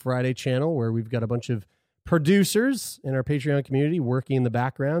Feel Good Friday channel, where we've got a bunch of producers in our Patreon community working in the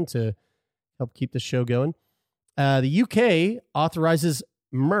background to help keep the show going. The UK authorizes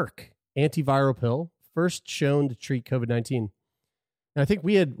Merck antiviral pill, first shown to treat COVID-19. And I think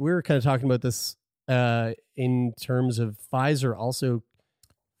we were kind of talking about this in terms of Pfizer also.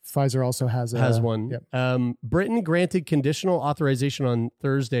 Pfizer also has one. Yep. Britain granted conditional authorization on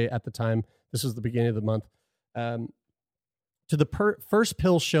Thursday at the time. This was the beginning of the month. To the first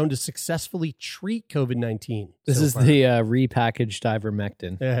pill shown to successfully treat COVID-19. This is the repackaged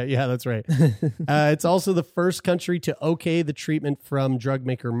ivermectin. Yeah, that's right. It's also the first country to okay the treatment from drug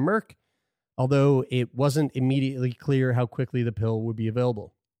maker Merck, although it wasn't immediately clear how quickly the pill would be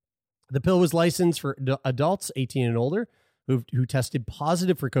available. The pill was licensed for adults 18 and older who tested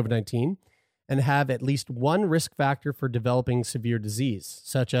positive for COVID-19 and have at least one risk factor for developing severe disease,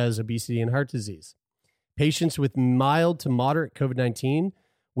 such as obesity and heart disease. Patients with mild to moderate COVID-19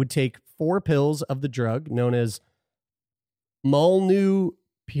 would take 4 pills of the drug known as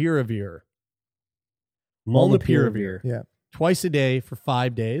molnupiravir. Yeah. Twice a day for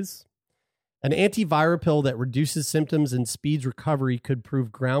 5 days. An antiviral pill that reduces symptoms and speeds recovery could prove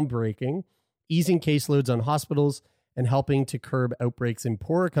groundbreaking, easing caseloads on hospitals and helping to curb outbreaks in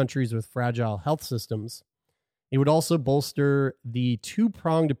poorer countries with fragile health systems. It would also bolster the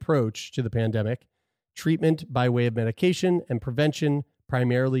 2-pronged approach to the pandemic, treatment by way of medication and prevention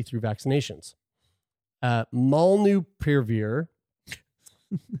primarily through vaccinations. Molnupiravir.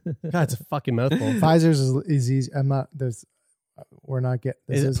 God, it's a fucking mouthful. Pfizer's is easy. We're not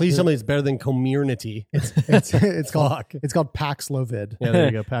getting. Please tell me it's better than Comirnaty. It's called Paxlovid. Yeah, there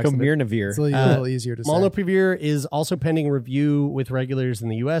you go. Paxlovid. Comirnaty. It's a little easier to say. Molnupiravir is also pending review with regulators in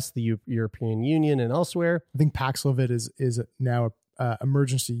the U.S., the European Union, and elsewhere. I think Paxlovid is now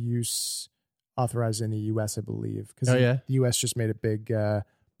emergency use authorized in the U.S., I believe, because the U.S. just made a big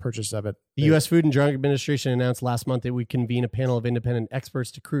purchase of it. The U.S. Food and Drug Administration announced last month it would convene a panel of independent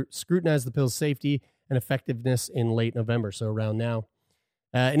experts to scrutinize the pill's safety and effectiveness in late November, so around now.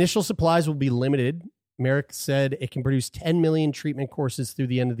 Initial supplies will be limited. Merck said it can produce 10 million treatment courses through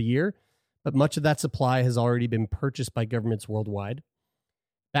the end of the year, but much of that supply has already been purchased by governments worldwide.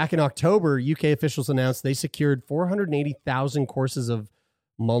 Back in October, UK officials announced they secured 480,000 courses of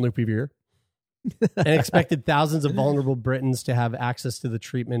molnupiravir and expected thousands of vulnerable Britons to have access to the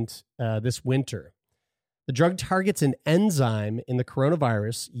treatment this winter. The drug targets an enzyme the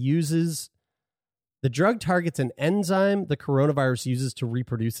coronavirus uses to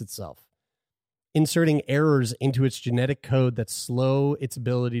reproduce itself, inserting errors into its genetic code that slow its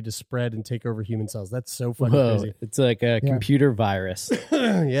ability to spread and take over human cells. That's so fucking crazy. It's like a computer virus.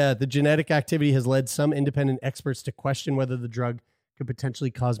 Yeah, the genetic activity has led some independent experts to question whether the drug could potentially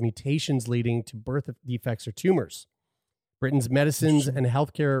cause mutations leading to birth defects or tumors. Britain's Medicines and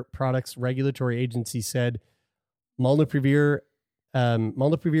Healthcare Products Regulatory Agency said molnupiravir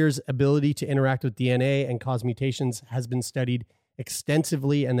Molnupiravir ability to interact with DNA and cause mutations has been studied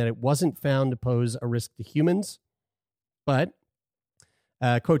extensively, and that it wasn't found to pose a risk to humans. But,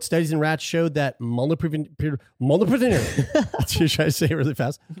 quote, studies in rats showed that molnupiravir should I say it really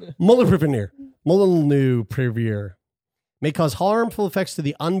fast? Molnupiravir may cause harmful effects to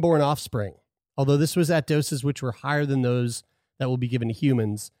the unborn offspring, although this was at doses which were higher than those that will be given to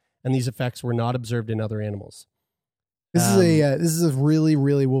humans, and these effects were not observed in other animals. This is a really,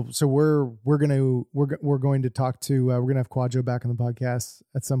 really well. So we're going to talk to we're going to have Quadjo back on the podcast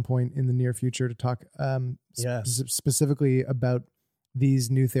at some point in the near future to talk specifically about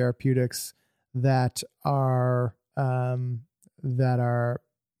these new therapeutics that are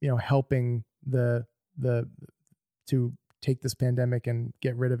helping the to take this pandemic and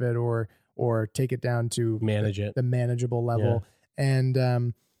get rid of it or take it down to manage the manageable level. Yeah. And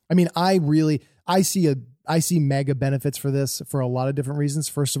I mean, I see mega benefits for this for a lot of different reasons.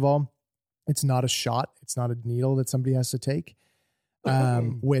 First of all, it's not a shot. It's not a needle that somebody has to take,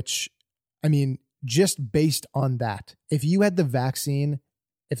 which, I mean, just based on that, if you had the vaccine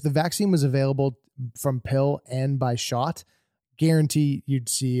was available from pill and by shot, guarantee you'd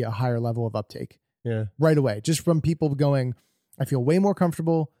see a higher level of uptake. Yeah. Right away. Just from people going, I feel way more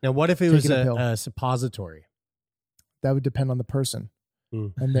comfortable. Now, what if it was a suppository? That would depend on the person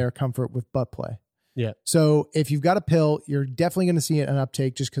and their comfort with butt play. Yeah. So if you've got a pill, you're definitely going to see an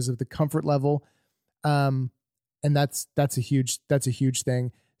uptake just because of the comfort level. And that's a huge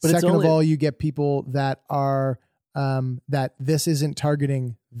thing. But second of all, you get people that are, that this isn't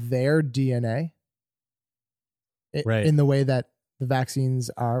targeting their DNA in the way that the vaccines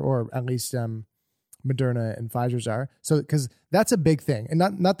are, or at least, Moderna and Pfizer's are. So, because that's a big thing, and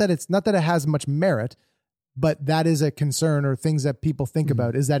not that it has much merit, but that is a concern or things that people think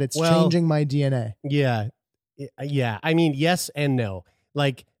about is that it's changing my DNA. Yeah. Yeah. I mean, yes and no.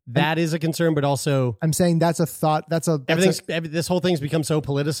 Like that is a concern, but also I'm saying that's a thought. This whole thing's become so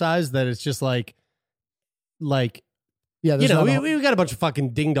politicized that it's just like, yeah, we've got a bunch of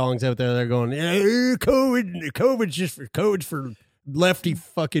fucking ding dongs out there that are going, COVID's just for COVID's for lefty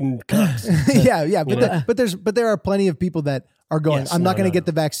fucking cucks. yeah. But there are plenty of people that are going, I'm not going to get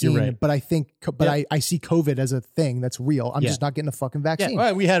the vaccine, right. But I think, I see COVID as a thing that's real. I'm just not getting a fucking vaccine.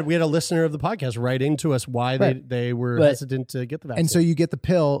 Yeah, right. We had a listener of the podcast write into us why they were hesitant to get the vaccine. And so you get the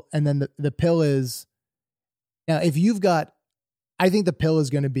pill, and then the pill is, now if you've got, I think the pill is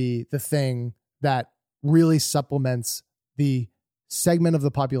going to be the thing that really supplements the segment of the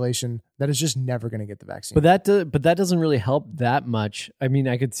population that is just never going to get the vaccine. But that doesn't really help that much. I mean,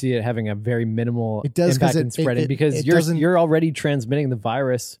 I could see it having a very minimal impact in spreading because you're already transmitting the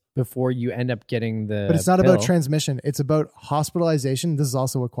virus before you end up getting the But it's not pill. about transmission. It's about hospitalization. This is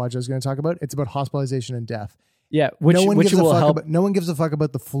also what Quadjo is going to talk about. It's about hospitalization and death. Yeah, no one gives a fuck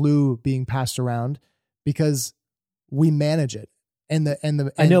about the flu being passed around because we manage it. I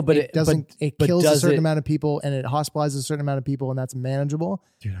know, but it kills a certain amount of people and it hospitalizes a certain amount of people, and that's manageable.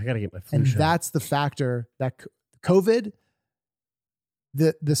 Dude, I got to get my flu shot. And that's the factor that COVID,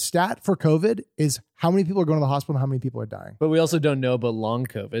 the stat for COVID is how many people are going to the hospital and how many people are dying. But we also don't know about long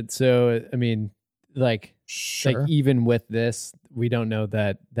COVID. So, I mean, sure. Like even with this, we don't know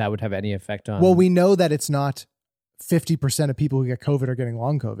that would have any effect on. Well, we know that it's not 50% of people who get COVID are getting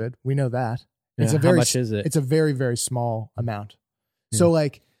long COVID. We know that. Yeah, how much is it? It's a very, very small amount. So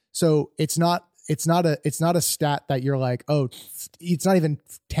it's not a stat that you're like, oh, it's not even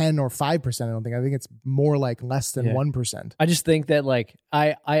 10 or 5%. I don't think. I think it's more like less than 1%. I just think that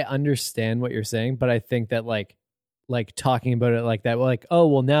I understand what you're saying, but I think that like talking about it like that, oh,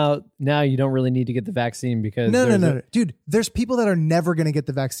 well now you don't really need to get the vaccine because no. Dude, there's people that are never going to get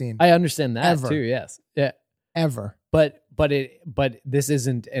the vaccine. I understand that too. Yes. Yeah. Ever. But this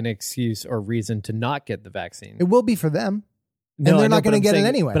isn't an excuse or reason to not get the vaccine. It will be for them. And they're not going to get it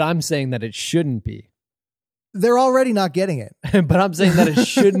anyway. But I'm saying that it shouldn't be. They're already not getting it. But I'm saying that it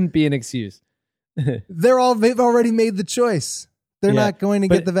shouldn't be an excuse. They've already made the choice. They're not going to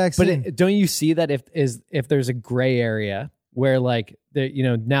get the vaccine. But don't you see that if there's a gray area where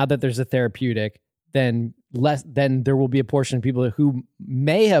now that there's a therapeutic, then there will be a portion of people who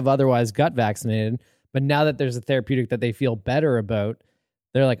may have otherwise got vaccinated, but now that there's a therapeutic that they feel better about,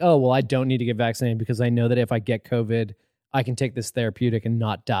 they're like, oh, well, I don't need to get vaccinated because I know that if I get COVID, I can take this therapeutic and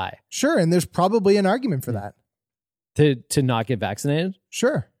not die. Sure, and there's probably an argument for that. To not get vaccinated?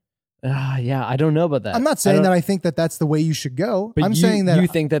 Sure. Yeah, I don't know about that. I'm not saying that I think that that's the way you should go. But I'm saying that you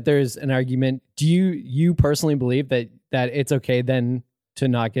think that there's an argument. Do you personally believe that it's okay then to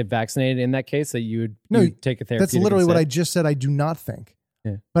not get vaccinated in that case, that you would take a therapeutic? That's literally what I just said. I do not think.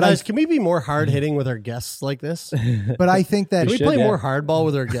 But Guys, can we be more hard hitting with our guests like this? But I think that Can we play more hardball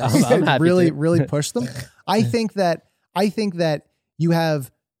with our guests? I'm happy really, to. really push them. I think that you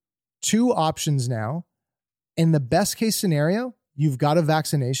have two options now. In the best case scenario, you've got a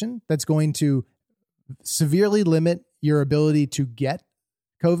vaccination that's going to severely limit your ability to get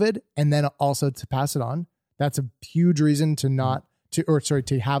COVID and then also to pass it on. That's a huge reason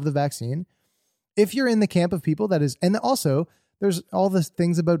to have the vaccine. If you're in the camp of people that is, and also there's all the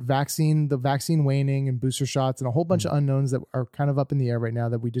things about the vaccine waning and booster shots and a whole bunch of unknowns that are kind of up in the air right now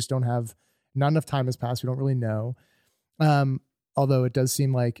that we just don't have, not enough time has passed. We don't really know. Although it does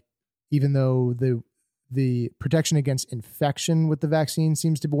seem like even though the protection against infection with the vaccine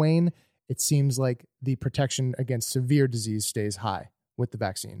seems to wane, it seems like the protection against severe disease stays high with the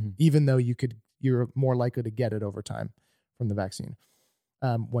vaccine, even though you're more likely to get it over time from the vaccine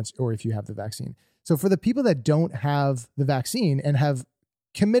if you have the vaccine. So for the people that don't have the vaccine and have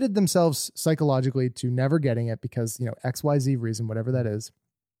committed themselves psychologically to never getting it because, XYZ reason, whatever that is,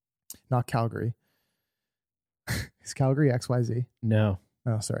 not Calgary. Is Calgary XYZ? No.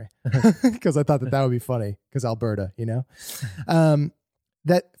 Oh, sorry. Because I thought that would be funny because Alberta,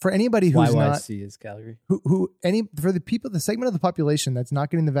 that for anybody who's YYC is Calgary. For the segment of the population that's not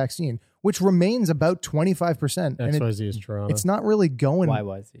getting the vaccine, which remains about 25%. XYZ is Toronto. It's not really going.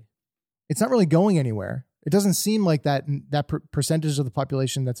 YYC. It's not really going anywhere. It doesn't seem like that percentage of the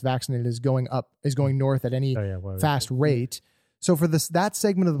population that's vaccinated is going north at any fast rate. So for that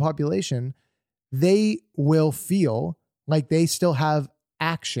segment of the population, they will feel like they still have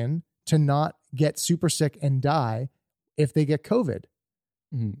action to not get super sick and die if they get COVID.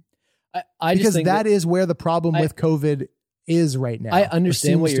 Mm-hmm. Because that is where the problem with COVID is right now. I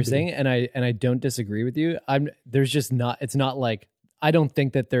understand what you're saying, and I don't disagree with you. It's not like, I don't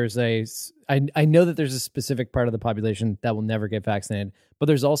think that I know that there's a specific part of the population that will never get vaccinated, but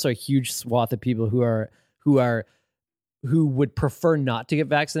there's also a huge swath of people who would prefer not to get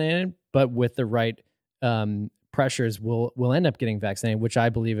vaccinated, but with the right pressures will end up getting vaccinated, which I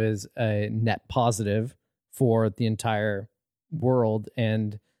believe is a net positive for the entire world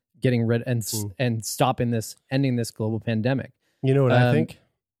and getting rid and ending this global pandemic. You know what I think?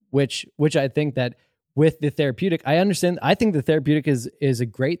 Which I think that with the therapeutic, I understand. I think the therapeutic is a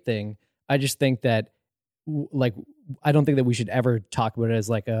great thing. I just think that I don't think that we should ever talk about it as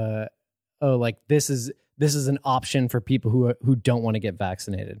this is an option for people who don't want to get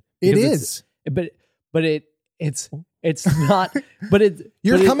vaccinated. It is. It's not, but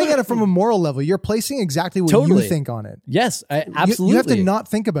you're coming at it from a moral level. You're placing exactly what you think on it. Yes, absolutely. You have to not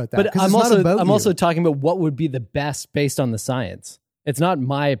think about that. But I'm also talking about what would be the best based on the science. It's not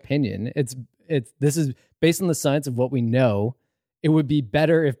my opinion. This is based on the science of what we know. It would be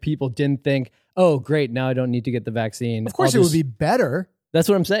better if people didn't think, oh, great, now I don't need to get the vaccine. Of course, it would be better. That's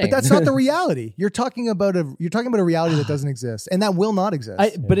what I'm saying. But that's not the reality. You're talking about a reality that doesn't exist, and that will not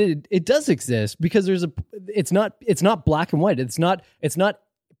exist. But it does exist because it's not black and white. It's not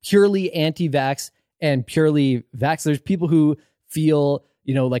purely anti-vax and purely vax. There's people who feel,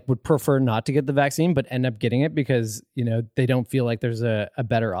 would prefer not to get the vaccine, but end up getting it because, they don't feel like there's a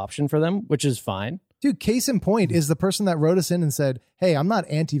better option for them, which is fine. Dude, case in point is the person that wrote us in and said, hey, I'm not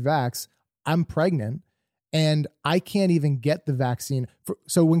anti-vax. I'm pregnant. And I can't even get the vaccine.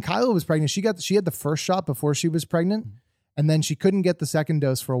 So when Kyla was pregnant, she had the first shot before she was pregnant, and then she couldn't get the second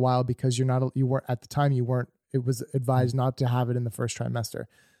dose for a while because you weren't at the time. It was advised not to have it in the first trimester.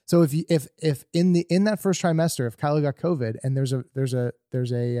 So if in that first trimester, if Kyla got COVID and there's a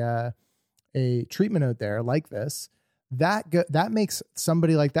treatment out there like this, that makes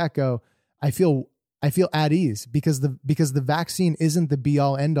somebody like that go, I feel at ease because the vaccine isn't the be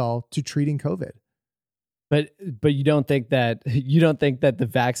all end all to treating COVID. But you don't think that the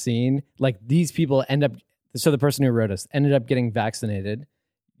vaccine, like these people end up, so the person who wrote us ended up getting vaccinated.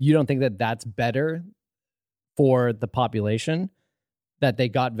 You don't think that that's better for the population that they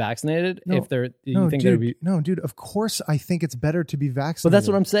got vaccinated? No, No, dude, of course I think it's better to be vaccinated. But that's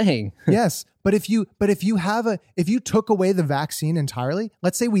what I'm saying. Yes. But if you took away the vaccine entirely,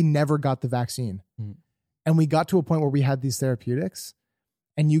 let's say we never got the vaccine and we got to a point where we had these therapeutics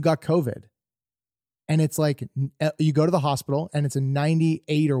and you got COVID. And it's like you go to the hospital and it's a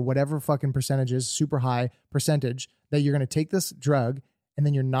 98 or whatever fucking percentage is, super high percentage that you're going to take this drug and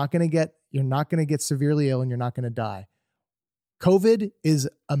then you're not going to get severely ill and you're not going to die. COVID is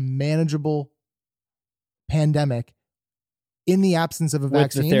a manageable pandemic in the absence of a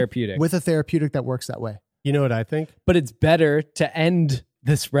vaccine with a therapeutic that works that way. You know what I think? But it's better to end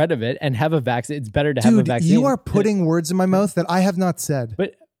the spread of it and have a vaccine. It's better to have a vaccine. You are putting words in my mouth that I have not said.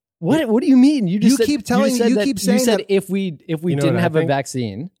 What do you mean? You just keep saying that if we didn't have a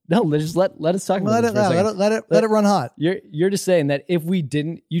vaccine. No, just let us talk about it. Let it run hot. You're just saying that if we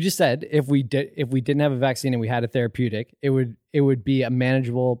didn't, you just said if we didn't have a vaccine and we had a therapeutic, it would be a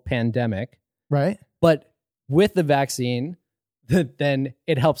manageable pandemic. Right. But with the vaccine, then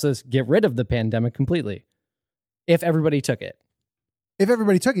it helps us get rid of the pandemic completely. If everybody took it.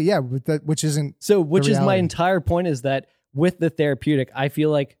 Yeah, which isn't which is my entire point, is that with the therapeutic, I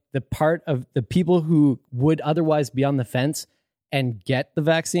feel like the part of the people who would otherwise be on the fence and get the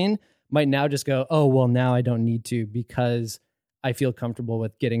vaccine might now just go, oh, well, now I don't need to because I feel comfortable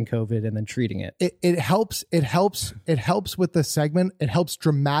with getting COVID and then treating it. It helps with the segment. It helps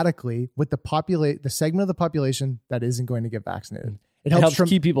dramatically with the segment of the population that isn't going to get vaccinated. It helps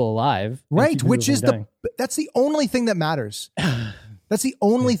keep people alive. Right, which is that's the only thing that matters. That's the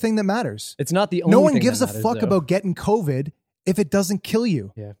only thing that matters. It's not the only thing. No one gives a fuck about getting COVID if it doesn't kill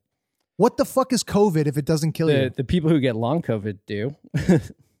you. Yeah. What the fuck is COVID if it doesn't kill you? The people who get long COVID do.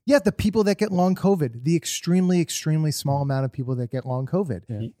 Yeah, the people that get long COVID, the extremely, extremely small amount of people that get long COVID.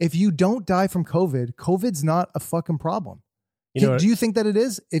 Yeah. If you don't die from COVID, COVID's not a fucking problem. Do you think that it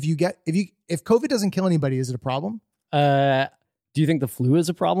is? If COVID doesn't kill anybody, is it a problem? Do you think the flu is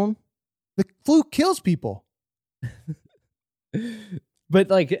a problem? The flu kills people. But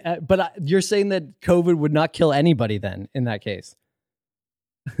you're saying that COVID would not kill anybody then in that case.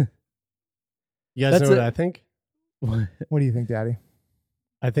 You guys know what I think? What do you think, Daddy?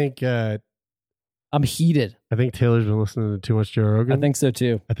 I think I'm heated. I think Taylor's been listening to too much Joe Rogan. I think so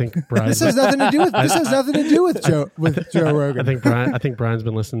too. I think Brian. This has nothing to do with Joe Rogan. I think Brian's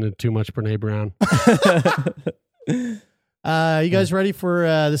been listening to too much Brene Brown. You guys ready for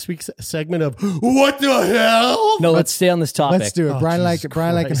this week's segment of What the Hell? No, let's stay on this topic. Let's do it. Brian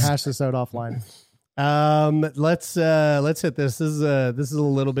can hash this out offline. Let's hit this. This is a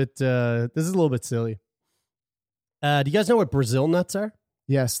little bit silly. Do you guys know what Brazil nuts are?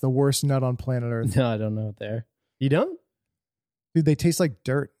 Yes, the worst nut on planet Earth. No, I don't know what they are. You don't? Dude, they taste like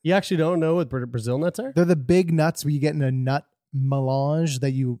dirt. You actually don't know what Brazil nuts are? They're the big nuts where you get in a nut melange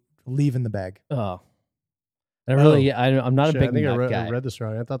that you leave in the bag. Oh. I'm not a big nut guy. I read this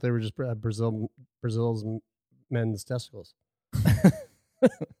wrong. I thought they were just Brazil's men's testicles.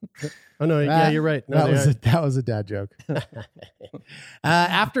 Oh no! Yeah, you're right. No, that was a dad joke.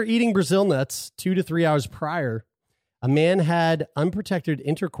 After eating Brazil nuts 2 to 3 hours prior, a man had unprotected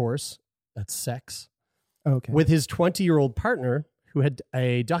intercourse, that's sex, with his 20-year-old partner who had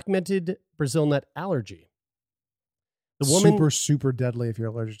a documented Brazil nut allergy. The woman, super deadly if you're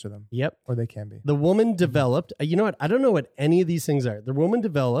allergic to them. Yep. Or they can be. The woman developed, you know what? I don't know what any of these things are. The woman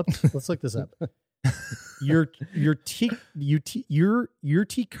developed, let's look this up. Urticaria.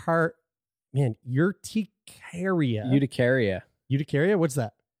 Urticaria? What's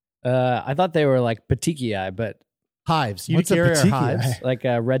that? I thought they were like petechiae, but hives. Urticaria are hives. Like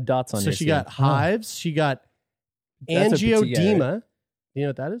red dots on your So she got hives. She got angioedema. You know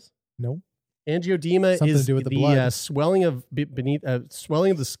what that is? No. Angioedema Something is to do with the blood. Swelling of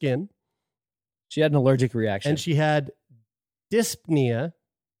swelling of the skin. She had an allergic reaction. And she had dyspnea.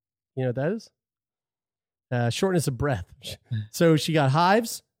 You know what that is? Shortness of breath. So she got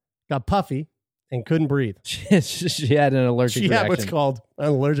hives, got puffy, and couldn't breathe. She had an allergic reaction. She had what's called an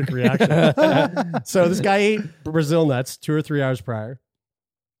allergic reaction. So this guy ate Brazil nuts 2 or 3 hours prior,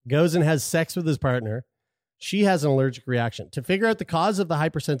 goes and has sex with his partner. She has an allergic reaction. To figure out the cause of the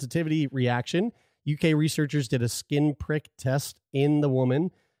hypersensitivity reaction, UK researchers did a skin prick test in the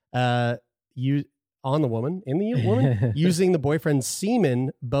woman, using the boyfriend's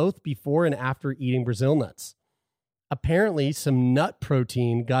semen both before and after eating Brazil nuts. Apparently, some nut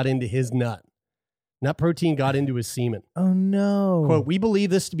protein got into his nut. Nut protein got into his semen. Oh, no. Quote, we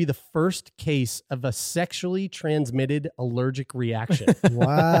believe this to be the first case of a sexually transmitted allergic reaction.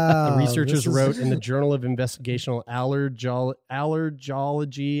 Wow. The researchers wrote in the Journal of Investigational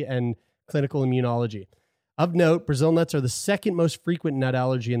Allergology and Clinical Immunology. Of note, Brazil nuts are the second most frequent nut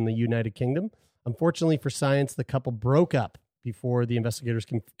allergy in the United Kingdom. Unfortunately for science, the couple broke up before the investigators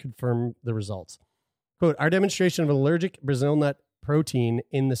can confirm the results. Quote, our demonstration of allergic Brazil nut protein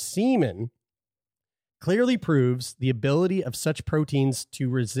in the semen clearly proves the ability of such proteins to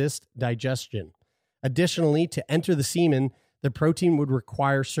resist digestion. Additionally, to enter the semen, the protein would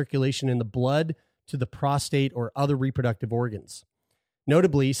require circulation in the blood to the prostate or other reproductive organs.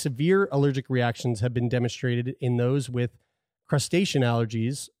 Notably, severe allergic reactions have been demonstrated in those with crustacean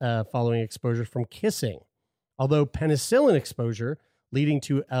allergies following exposure from kissing. Although penicillin exposure leading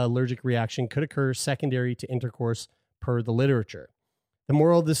to an allergic reaction could occur secondary to intercourse per the literature. The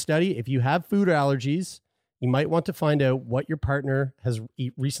moral of this study, if you have food allergies, You might want to find out what your partner has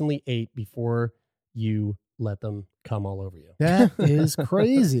recently ate before you let them come all over you. That is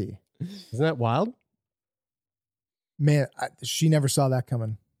crazy. Isn't that wild? Man, she never saw that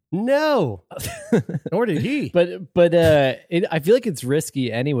coming. No, nor did he. But I feel like it's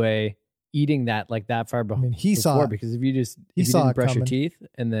risky anyway, eating that like that far behind. I mean, he saw it. Because if you saw didn't it brush your coming. teeth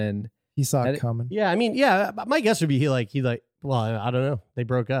and then He saw it coming. Yeah, I mean, my guess would be well, I don't know. They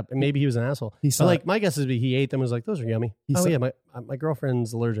broke up, and maybe he was an asshole. He saw my guess would be he ate them and was like, those are yummy. Saw, yeah, my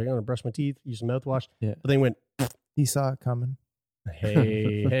girlfriend's allergic. I'm going to brush my teeth, use some mouthwash. Yeah. But then he went, he saw it coming.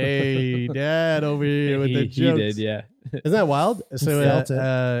 hey, dad over here with the jokes. He did, yeah. Isn't that wild? So felt it.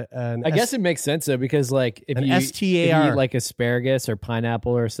 I guess it makes sense though, because like if you eat like asparagus or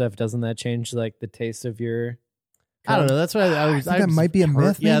pineapple or stuff, doesn't that change like the taste of your? I don't know. That's what I was. I think that might be a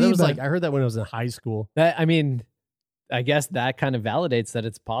myth. Yeah, maybe, that was but I heard that when I was in high school. I mean, I guess that kind of validates that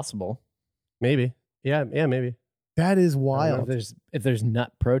it's possible. Maybe. Yeah, maybe. that is wild. If there's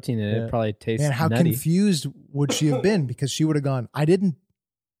nut protein in it, it probably tastes. Man, how nutty. confused would she have been? Because she would have gone, I didn't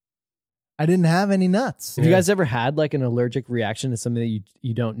have any nuts. Have you guys ever had like an allergic reaction to something that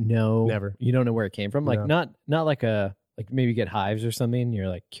you don't know? Never. You don't know where it came from. Like not like maybe you get hives or something. And you're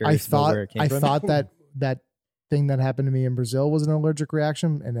like curious about where it came from. I thought that thing that happened to me in Brazil was an allergic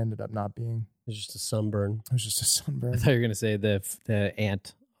reaction and ended up not being. It was just a sunburn. It was just a sunburn. I thought you were gonna say the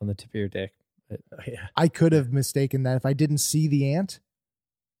ant on the tip of your dick. But, yeah. I could have mistaken that. If I didn't see the ant,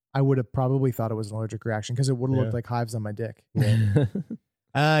 I would have probably thought it was an allergic reaction because it would have looked like hives on my dick.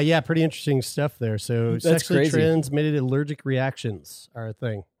 Yeah, pretty interesting stuff there. So That's sexually crazy. transmitted allergic reactions are a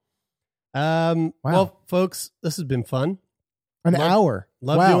thing. Well, folks, this has been fun. An hour.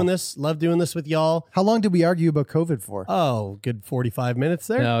 Love doing this. Love doing this with y'all. How long did we argue about COVID for? Oh, good 45 minutes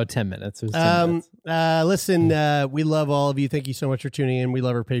there. No, 10 minutes. It was 10 minutes. Listen, we love all of you. Thank you so much for tuning in. We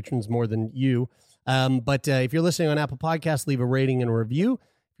love our patrons more than you. But if you're listening on Apple Podcasts, leave a rating and a review.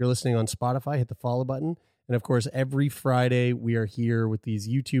 If you're listening on Spotify, hit the follow button. And of course, every Friday we are here with these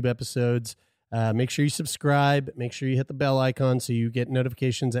YouTube episodes. Make sure you subscribe. Make sure you hit the bell icon so you get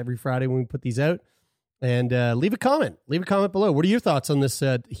notifications every Friday when we put these out. And leave a comment. Leave a comment below. What are your thoughts on this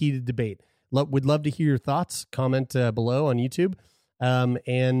heated debate? Would love to hear your thoughts. Comment below on YouTube. Are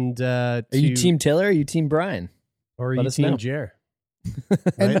you Team Taylor or are you Team Brian? Or are you Team Jer?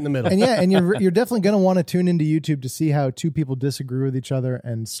 Right in the middle. And you're definitely going to want to tune into YouTube to see how two people disagree with each other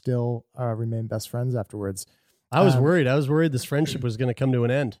and still remain best friends afterwards. I was worried. I was worried this friendship was going to come to an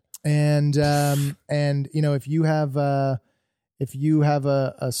end. And if you have a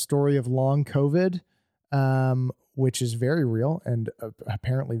story of long COVID, which is very real and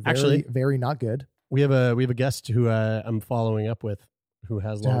apparently very not good. We have a guest who I'm following up with who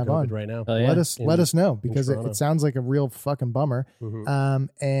has long COVID right now. Oh, yeah. Let us know because it sounds like a real fucking bummer.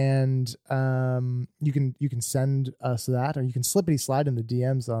 Mm-hmm. You can send us that, or you can slippity slide in the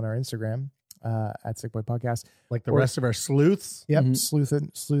DMs on our Instagram at Sickboy Podcast, like the rest of our sleuths. Yep, sleuth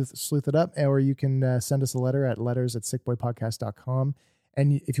it up, or you can send us a letter at letters@sickboypodcast.com.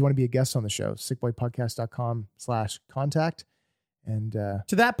 And if you want to be a guest on the show, sickboypodcast.com/contact. And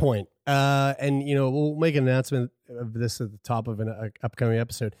to that point, we'll make an announcement of this at the top of an upcoming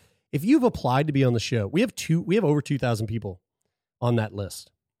episode. If you've applied to be on the show, we have over 2,000 people on that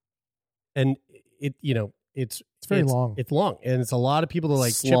list, and it's very long. It's long, and it's a lot of people to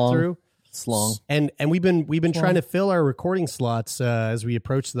chip through. It's long, and we've been trying to fill our recording slots as we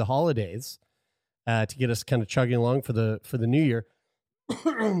approach the holidays to get us kind of chugging along for the new year.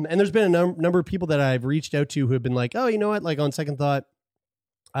 And there's been a number of people that I've reached out to who have been like, oh, you know what? Like on second thought,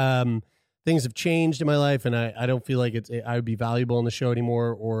 things have changed in my life and I don't feel like I would be valuable on the show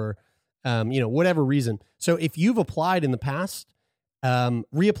anymore or, whatever reason. So if you've applied in the past,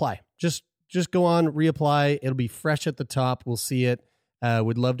 reapply, just go on, reapply. It'll be fresh at the top. We'll see it.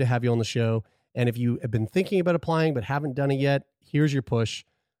 Would love to have you on the show. And if you have been thinking about applying, but haven't done it yet, here's your push.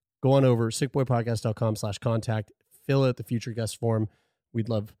 Go on over sickboypodcast.com/contact, fill out the future guest form. We'd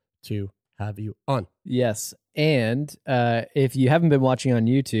love to have you on. Yes. And if you haven't been watching on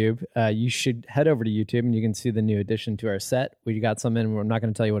YouTube, you should head over to YouTube and you can see the new addition to our set. We got something. We're not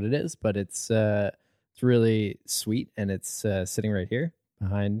going to tell you what it is, but it's really sweet and it's sitting right here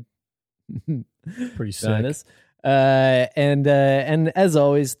behind. Pretty sick. Us. And as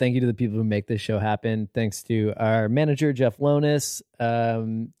always, thank you to the people who make this show happen. Thanks to our manager, Jeff Lonis,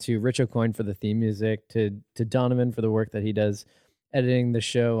 to Rich O'Coin for the theme music, to Donovan for the work that he does editing the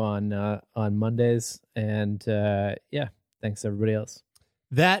show on Mondays. And thanks to everybody else.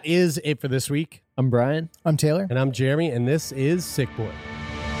 That is it for this week. I'm Brian. I'm Taylor. And I'm Jeremy. And this is Sickboy.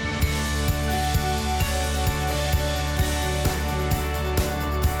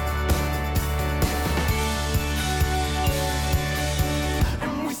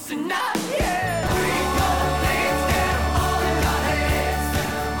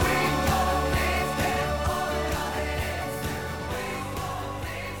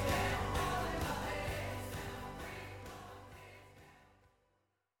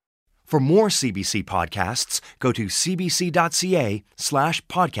 For more CBC podcasts, go to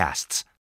cbc.ca/podcasts.